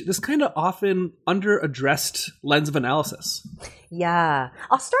age this kind of often under-addressed lens of analysis? Yeah.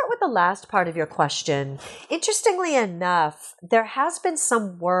 I'll start with the last part of your question. Interestingly enough, there has been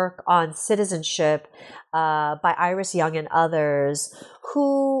some work on citizenship by Iris Young and others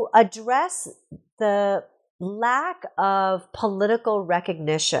who address the lack of political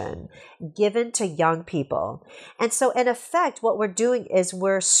recognition given to young people. And so in effect, what we're doing is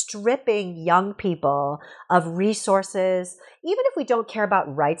we're stripping young people of resources, even if we don't care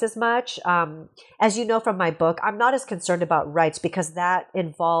about rights as much. As you know from my book, I'm not as concerned about rights because that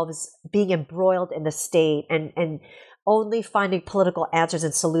involves being embroiled in the state and only finding political answers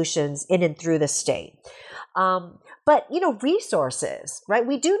and solutions in and through the state. But, resources, right?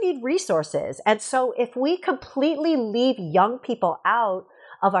 We do need resources. And so if we completely leave young people out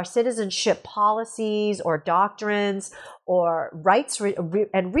of our citizenship policies or doctrines or rights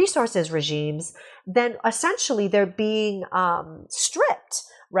and resources regimes, then essentially they're being stripped,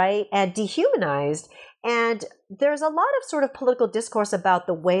 right? And dehumanized. And there's a lot of sort of political discourse about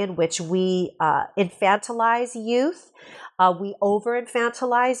the way in which we infantilize youth. We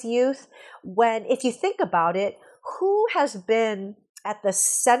over-infantilize youth. When, if you think about it, who has been at the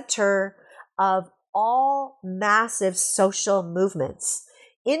center of all massive social movements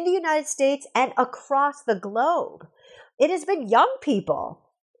in the United States and across the globe? It has been young people,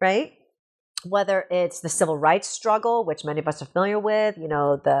 right? Whether it's the civil rights struggle, which many of us are familiar with,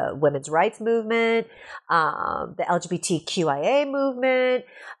 the women's rights movement, the LGBTQIA movement,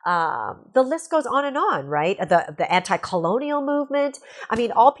 the list goes on and on, right? The anti-colonial movement. I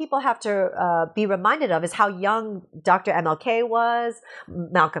mean, all people have to be reminded of is how young Dr. MLK was,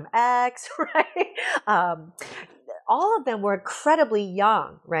 Malcolm X, right? All of them were incredibly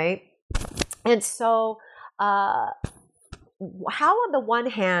young, right? And so, how on the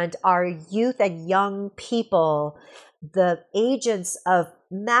one hand are youth and young people the agents of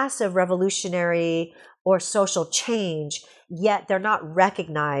massive revolutionary or social change, yet they're not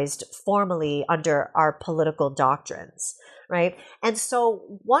recognized formally under our political doctrines, right? And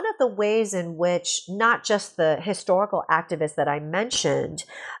so one of the ways in which not just the historical activists that I mentioned,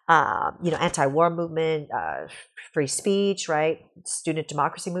 anti-war movement, free speech, right? Student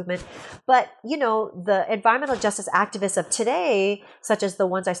democracy movement. But, the environmental justice activists of today, such as the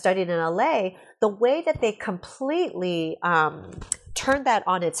ones I studied in LA, the way that they completely turn that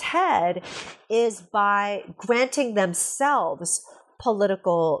on its head is by granting themselves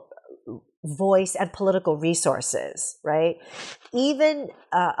political voice and political resources, right? Even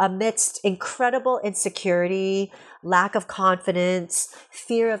amidst incredible insecurity, lack of confidence,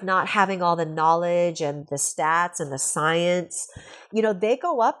 fear of not having all the knowledge and the stats and the science, they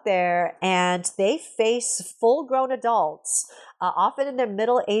go up there and they face full-grown adults, often in their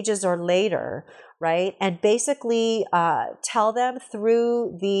middle ages or later, right? And basically tell them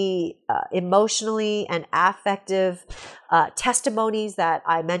through the emotionally and affective testimonies that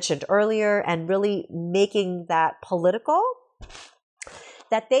I mentioned earlier, and really making that political,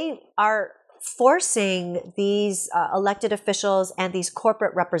 that they are forcing these elected officials and these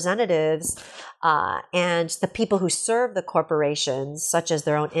corporate representatives and the people who serve the corporations, such as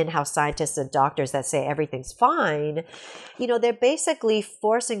their own in-house scientists and doctors that say everything's fine, they're basically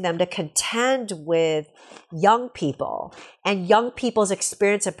forcing them to contend with young people and young people's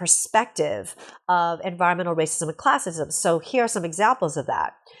experience and perspective of environmental racism and classism. So here are some examples of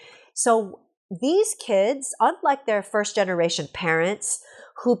that. So these kids, unlike their first generation parents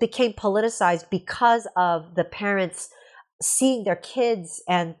who became politicized because of the parents seeing their kids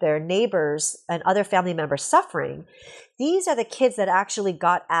and their neighbors and other family members suffering, these are the kids that actually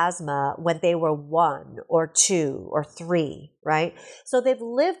got asthma when they were 1 or 2 or 3, right? So they've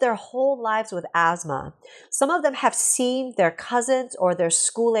lived their whole lives with asthma. Some of them have seen their cousins or their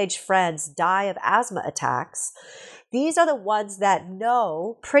school-age friends die of asthma attacks. These are the ones that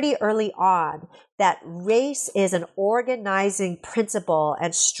know pretty early on that race is an organizing principle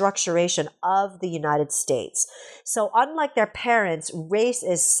and structuration of the United States. So unlike their parents, race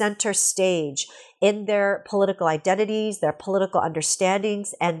is center stage in their political identities, their political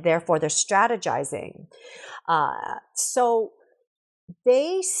understandings, and therefore their strategizing. So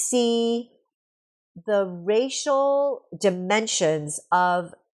they see the racial dimensions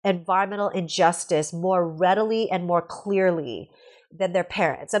of environmental injustice more readily and more clearly than their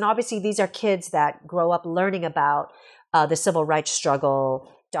parents. And obviously these are kids that grow up learning about the civil rights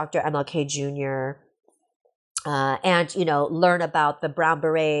struggle, Dr. MLK Jr., and, learn about the Brown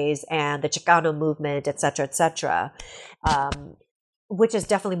Berets and the Chicano movement, et cetera, which is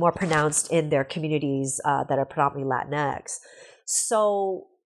definitely more pronounced in their communities that are predominantly Latinx. So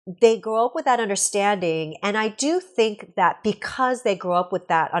they grow up with that understanding. And I do think that because they grow up with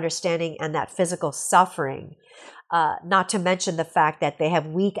that understanding and that physical suffering, not to mention the fact that they have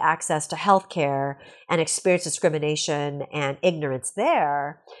weak access to healthcare and experience discrimination and ignorance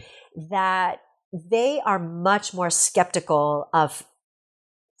there, that they are much more skeptical of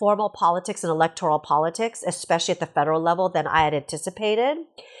formal politics and electoral politics, especially at the federal level, than I had anticipated.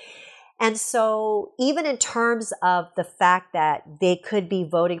 And so even in terms of the fact that they could be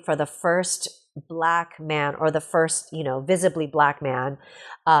voting for the first Black man or the first, visibly Black man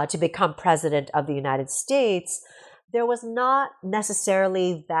to become president of the United States, there was not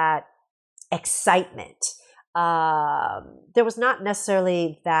necessarily that excitement. There was not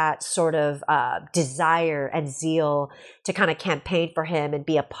necessarily that sort of desire and zeal to kind of campaign for him and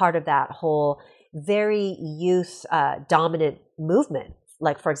be a part of that whole very youth dominant movement.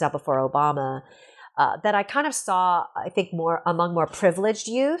 Like, for example, for Obama, that I kind of saw, I think, more among more privileged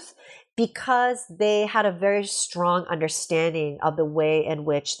youth, because they had a very strong understanding of the way in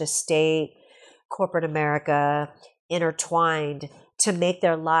which the state, corporate America intertwined to make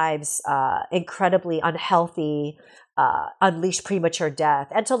their lives incredibly unhealthy, unleash premature death,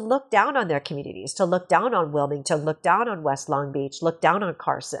 and to look down on their communities, to look down on Wilmington, look down on West Long Beach, look down on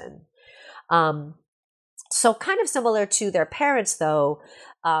Carson. So kind of similar to their parents, though,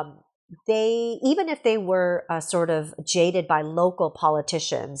 they, even if they were sort of jaded by local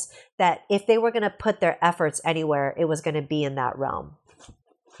politicians, that if they were going to put their efforts anywhere, it was going to be in that realm.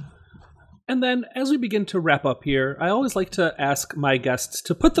 And then as we begin to wrap up here, I always like to ask my guests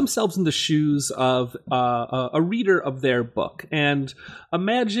to put themselves in the shoes of a reader of their book. And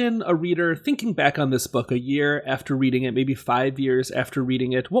imagine a reader thinking back on this book a year after reading it, maybe 5 years after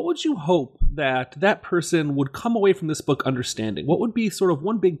reading it. What would you hope that that person would come away from this book understanding? What would be sort of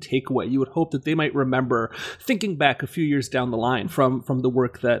one big takeaway you would hope that they might remember thinking back a few years down the line from the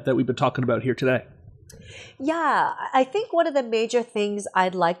work that we've been talking about here today? Yeah, I think one of the major things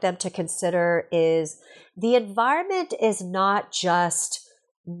I'd like them to consider is the environment is not just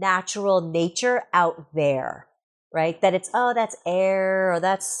natural nature out there, right? That it's, oh, that's air, or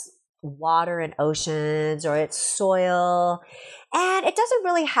that's water and oceans, or it's soil. And it doesn't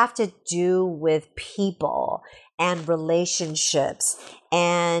really have to do with people and relationships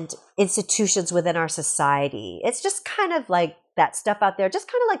and institutions within our society. It's just kind of like that stuff out there, just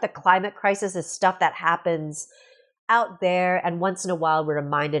kind of like the climate crisis is stuff that happens out there. And once in a while, we're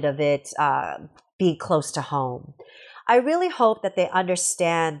reminded of it being close to home. I really hope that they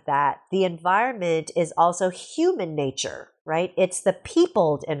understand that the environment is also human nature, right? It's the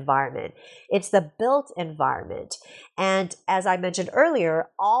peopled environment. It's the built environment. And as I mentioned earlier,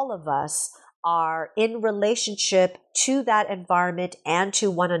 all of us are in relationship to that environment and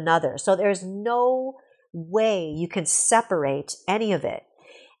to one another. So there's no way you can separate any of it.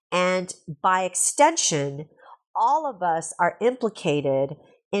 And by extension, all of us are implicated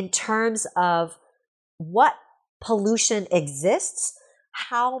in terms of what pollution exists,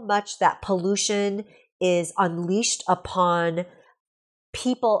 how much that pollution is unleashed upon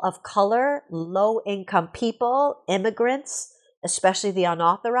people of color, low-income people, immigrants, especially the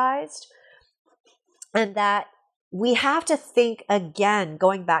unauthorized, and that we have to think again,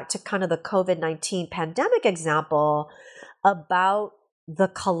 going back to kind of the COVID-19 pandemic example, about the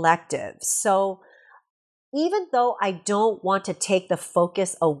collective. So even though I don't want to take the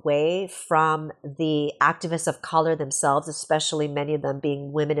focus away from the activists of color themselves, especially many of them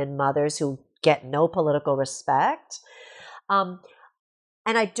being women and mothers who get no political respect, and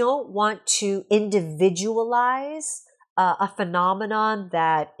I don't want to individualize a phenomenon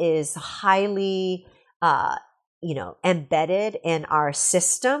that is highly embedded in our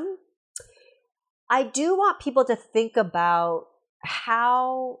system, I do want people to think about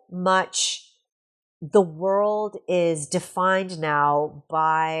how much the world is defined now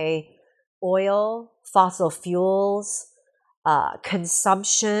by oil, fossil fuels,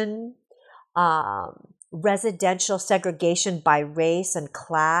 consumption, residential segregation by race and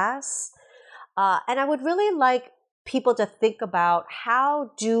class. And I would really like people to think about,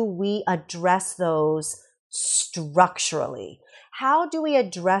 how do we address those structurally? How do we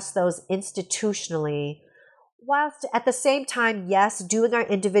address those institutionally, whilst at the same time, yes, doing our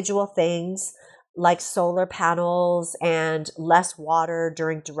individual things like solar panels and less water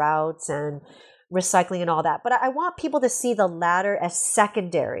during droughts and recycling and all that. But I want people to see the latter as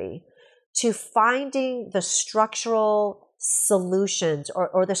secondary to finding the structural solutions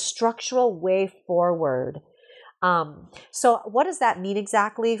or the structural way forward. So what does that mean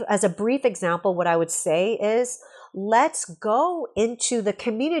exactly? As a brief example, what I would say is, let's go into the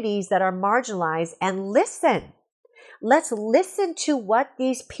communities that are marginalized and listen. Let's listen to what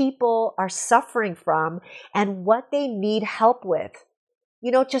these people are suffering from and what they need help with.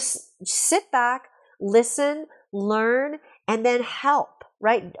 Just sit back, listen, learn, and then help.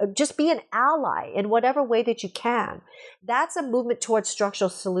 right? Just be an ally in whatever way that you can. That's a movement towards structural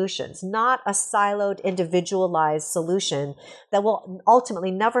solutions, not a siloed, individualized solution that will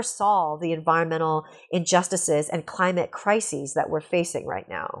ultimately never solve the environmental injustices and climate crises that we're facing right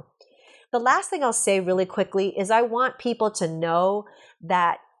now. The last thing I'll say really quickly is I want people to know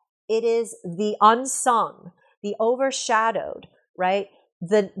that it is the unsung, the overshadowed, right?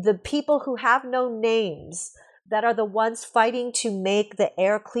 The people who have no names that are the ones fighting to make the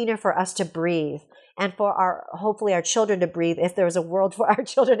air cleaner for us to breathe and for hopefully our children to breathe if there's a world for our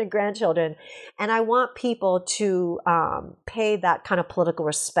children and grandchildren. And I want people to pay that kind of political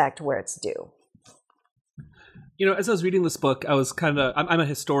respect where it's due. As I was reading this book, I was I'm a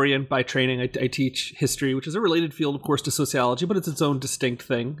historian by training. I teach history, which is a related field, of course, to sociology, but it's its own distinct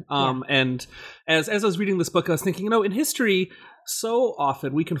thing. And as I was reading this book, I was thinking, in history, so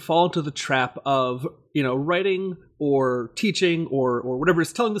often we can fall into the trap of, writing or teaching or whatever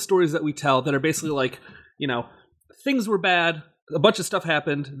is telling the stories that we tell that are basically like, things were bad. A bunch of stuff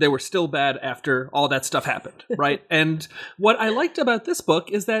happened. They were still bad after all that stuff happened, right? And what I liked about this book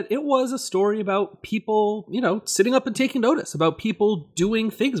is that it was a story about people, sitting up and taking notice, about people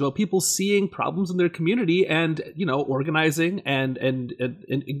doing things, about people seeing problems in their community and, organizing and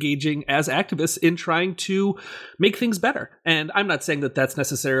engaging as activists in trying to make things better. And I'm not saying that that's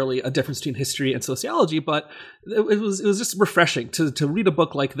necessarily a difference between history and sociology, but it was just refreshing to read a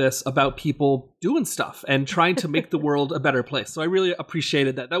book like this about people doing stuff and trying to make the world a better place. So I really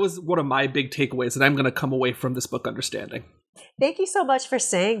appreciated that. That was one of my big takeaways that I'm going to come away from this book understanding. Thank you so much for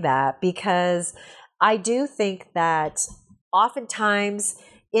saying that, because I do think that oftentimes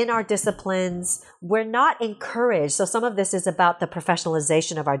in our disciplines, we're not encouraged. So some of this is about the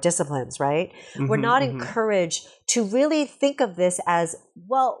professionalization of our disciplines, right? We're not encouraged to really think of this as,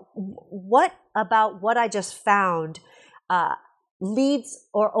 well, what about what I just found leads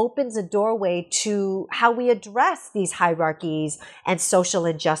or opens a doorway to how we address these hierarchies and social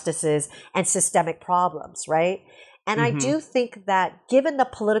injustices and systemic problems, right? And I do think that given the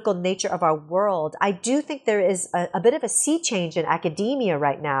political nature of our world, I do think there is a bit of a sea change in academia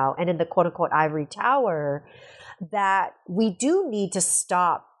right now and in the quote unquote ivory tower, that we do need to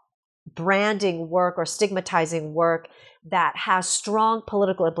stop branding work or stigmatizing work that has strong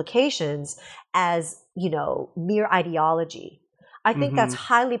political implications as, mere ideology. I think that's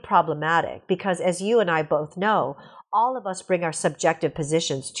highly problematic because, as you and I both know, all of us bring our subjective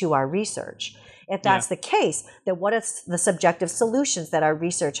positions to our research. If that's the case, then what are the subjective solutions that our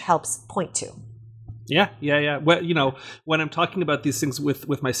research helps point to? Yeah. Well, when I'm talking about these things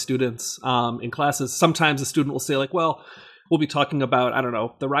with my students in classes, sometimes a student will say like, well, we'll be talking about, I don't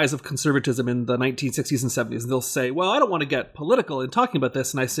know, the rise of conservatism in the 1960s and 70s. And they'll say, well, I don't want to get political in talking about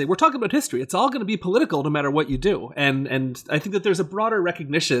this. And I say, we're talking about history. It's all going to be political no matter what you do. And I think that there's a broader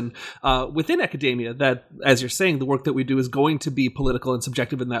recognition within academia that, as you're saying, the work that we do is going to be political and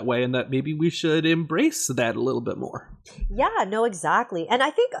subjective in that way, and that maybe we should embrace that a little bit more. Yeah, no, exactly. And I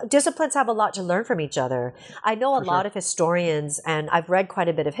think disciplines have a lot to learn from each other. I know a lot of historians, and I've read quite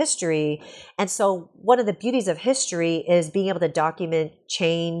a bit of history. And so one of the beauties of history is being able to document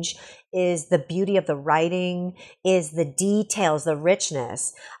change, is the beauty of the writing, is the details, the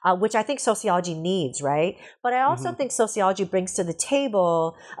richness, which I think sociology needs, right? But I also think sociology brings to the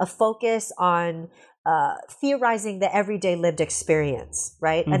table a focus on theorizing the everyday lived experience,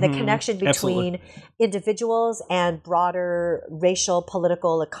 right? And the connection between individuals and broader racial,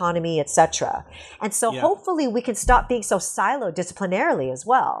 political, economy, etc. And so hopefully we can stop being so siloed disciplinarily as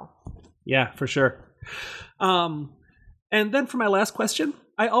well. Yeah, for sure. And then for my last question,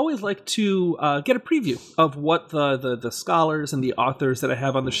 I always like to get a preview of what the scholars and the authors that I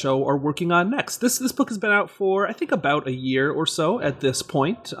have on the show are working on next. This book has been out for, I think, about a year or so at this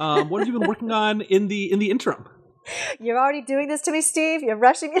point. What have you been working on in the interim? You're already doing this to me, Steve. You're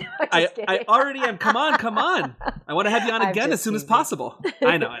rushing me. I already am. Come on. I want to have you on again as soon as possible.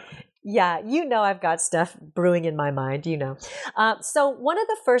 I know. Yeah, I've got stuff brewing in my mind, So one of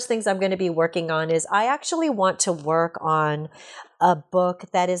the first things I'm going to be working on is I actually want to work on a book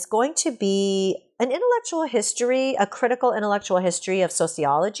that is going to be an intellectual history, a critical intellectual history of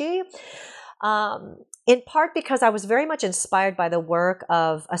sociology. In part because I was very much inspired by the work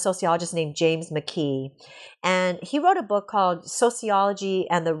of a sociologist named James McKee. And he wrote a book called Sociology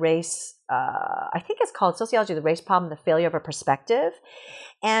and the Race. I think it's called Sociology of the Race Problem, the Failure of a Perspective.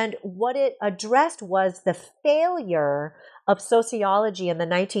 And what it addressed was the failure of sociology in the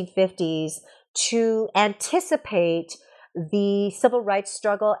 1950s to anticipate the civil rights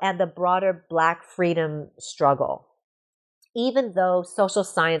struggle and the broader Black freedom struggle. Even though social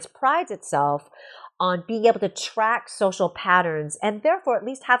science prides itself on being able to track social patterns and therefore at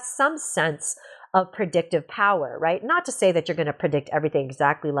least have some sense of predictive power, right? Not to say that you're going to predict everything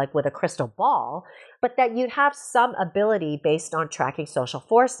exactly like with a crystal ball, but that you'd have some ability based on tracking social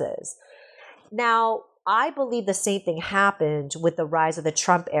forces. Now, I believe the same thing happened with the rise of the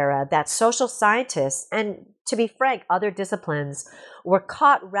Trump era, that social scientists, and to be frank, other disciplines, were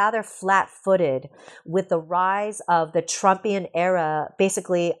caught rather flat-footed with the rise of the Trumpian era,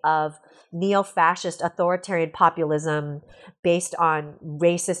 basically of neo-fascist authoritarian populism based on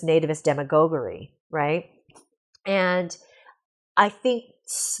racist nativist demagoguery, right? And I think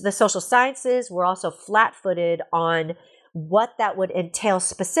the social sciences were also flat-footed on what that would entail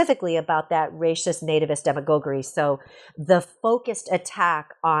specifically about that racist nativist demagoguery. So the focused attack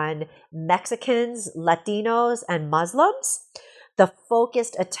on Mexicans, Latinos, and Muslims, the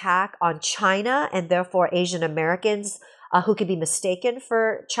focused attack on China and therefore Asian Americans who could be mistaken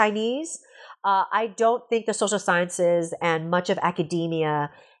for Chinese. I don't think the social sciences and much of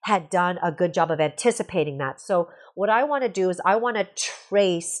academia had done a good job of anticipating that. So what I want to do is I want to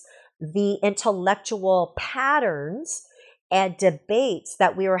trace the intellectual patterns and debates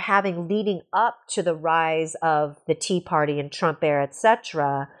that we were having leading up to the rise of the Tea Party and Trump era, et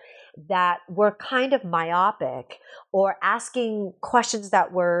cetera, that were kind of myopic or asking questions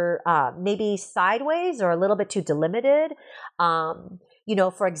that were maybe sideways or a little bit too delimited.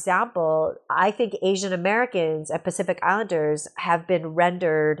 For example, I think Asian Americans and Pacific Islanders have been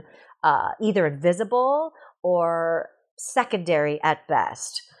rendered either invisible or secondary at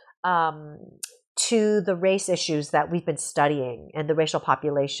best to the race issues that we've been studying and the racial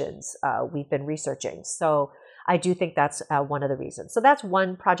populations we've been researching. So I do think that's one of the reasons. So that's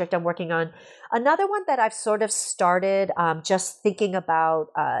one project I'm working on. Another one that I've sort of started just thinking about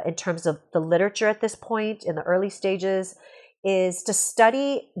in terms of the literature at this point in the early stages is to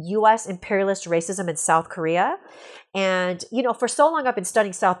study U.S. imperialist racism in South Korea. And, for so long I've been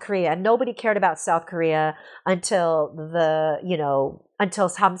studying South Korea and nobody cared about South Korea until until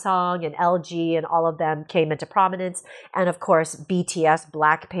Samsung and LG and all of them came into prominence. And of course, BTS,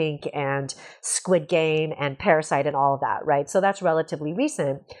 Blackpink, and Squid Game and Parasite and all of that, right? So that's relatively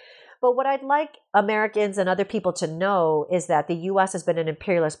recent. But what I'd like Americans and other people to know is that the U.S. has been an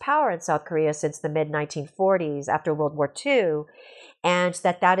imperialist power in South Korea since the mid-1940s after World War II, and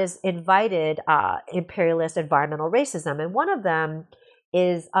that has invited imperialist environmental racism. And one of them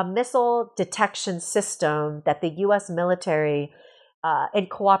is a missile detection system that the U.S. military, in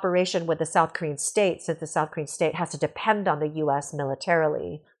cooperation with the South Korean state, since the South Korean state has to depend on the U.S.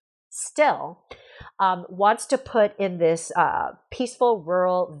 militarily, still wants to put in this peaceful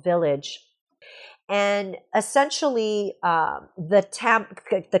rural village. And essentially,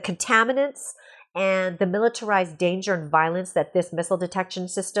 the contaminants and the militarized danger and violence that this missile detection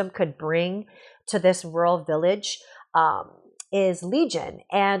system could bring to this rural village is legion.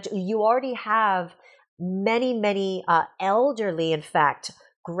 And you already have many elderly, in fact,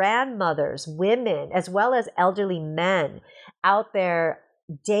 grandmothers, women, as well as elderly men out there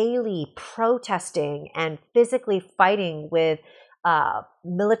daily protesting and physically fighting with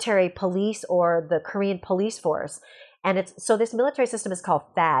military police or the Korean police force. And so this military system is called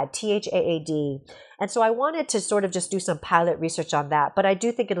THAAD, THAAD. And so I wanted to sort of just do some pilot research on that, but I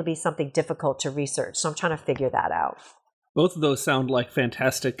do think it'll be something difficult to research. So I'm trying to figure that out. Both of those sound like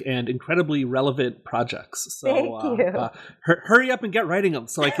fantastic and incredibly relevant projects. So, Thank you. Hurry up and get writing them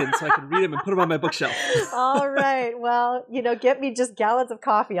so I can read them and put them on my bookshelf. All right. Well, get me just gallons of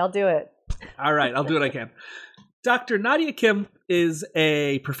coffee. I'll do it. All right. I'll do what I can. Dr. Nadia Kim is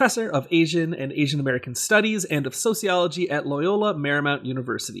a professor of Asian and Asian American Studies and of Sociology at Loyola Marymount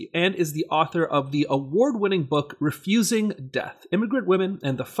University and is the author of the award-winning book Refusing Death: Immigrant Women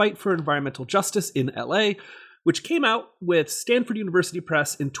and the Fight for Environmental Justice in LA, which came out with Stanford University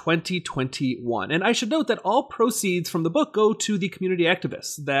Press in 2021. And I should note that all proceeds from the book go to the community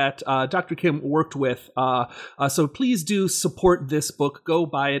activists that Dr. Kim worked with. So please do support this book. Go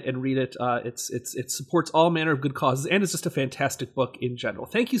buy it and read it. It supports all manner of good causes, and it's just a fantastic book in general.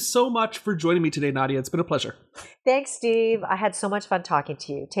 Thank you so much for joining me today, Nadia. It's been a pleasure. Thanks, Steve. I had so much fun talking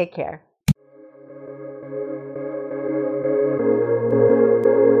to you. Take care.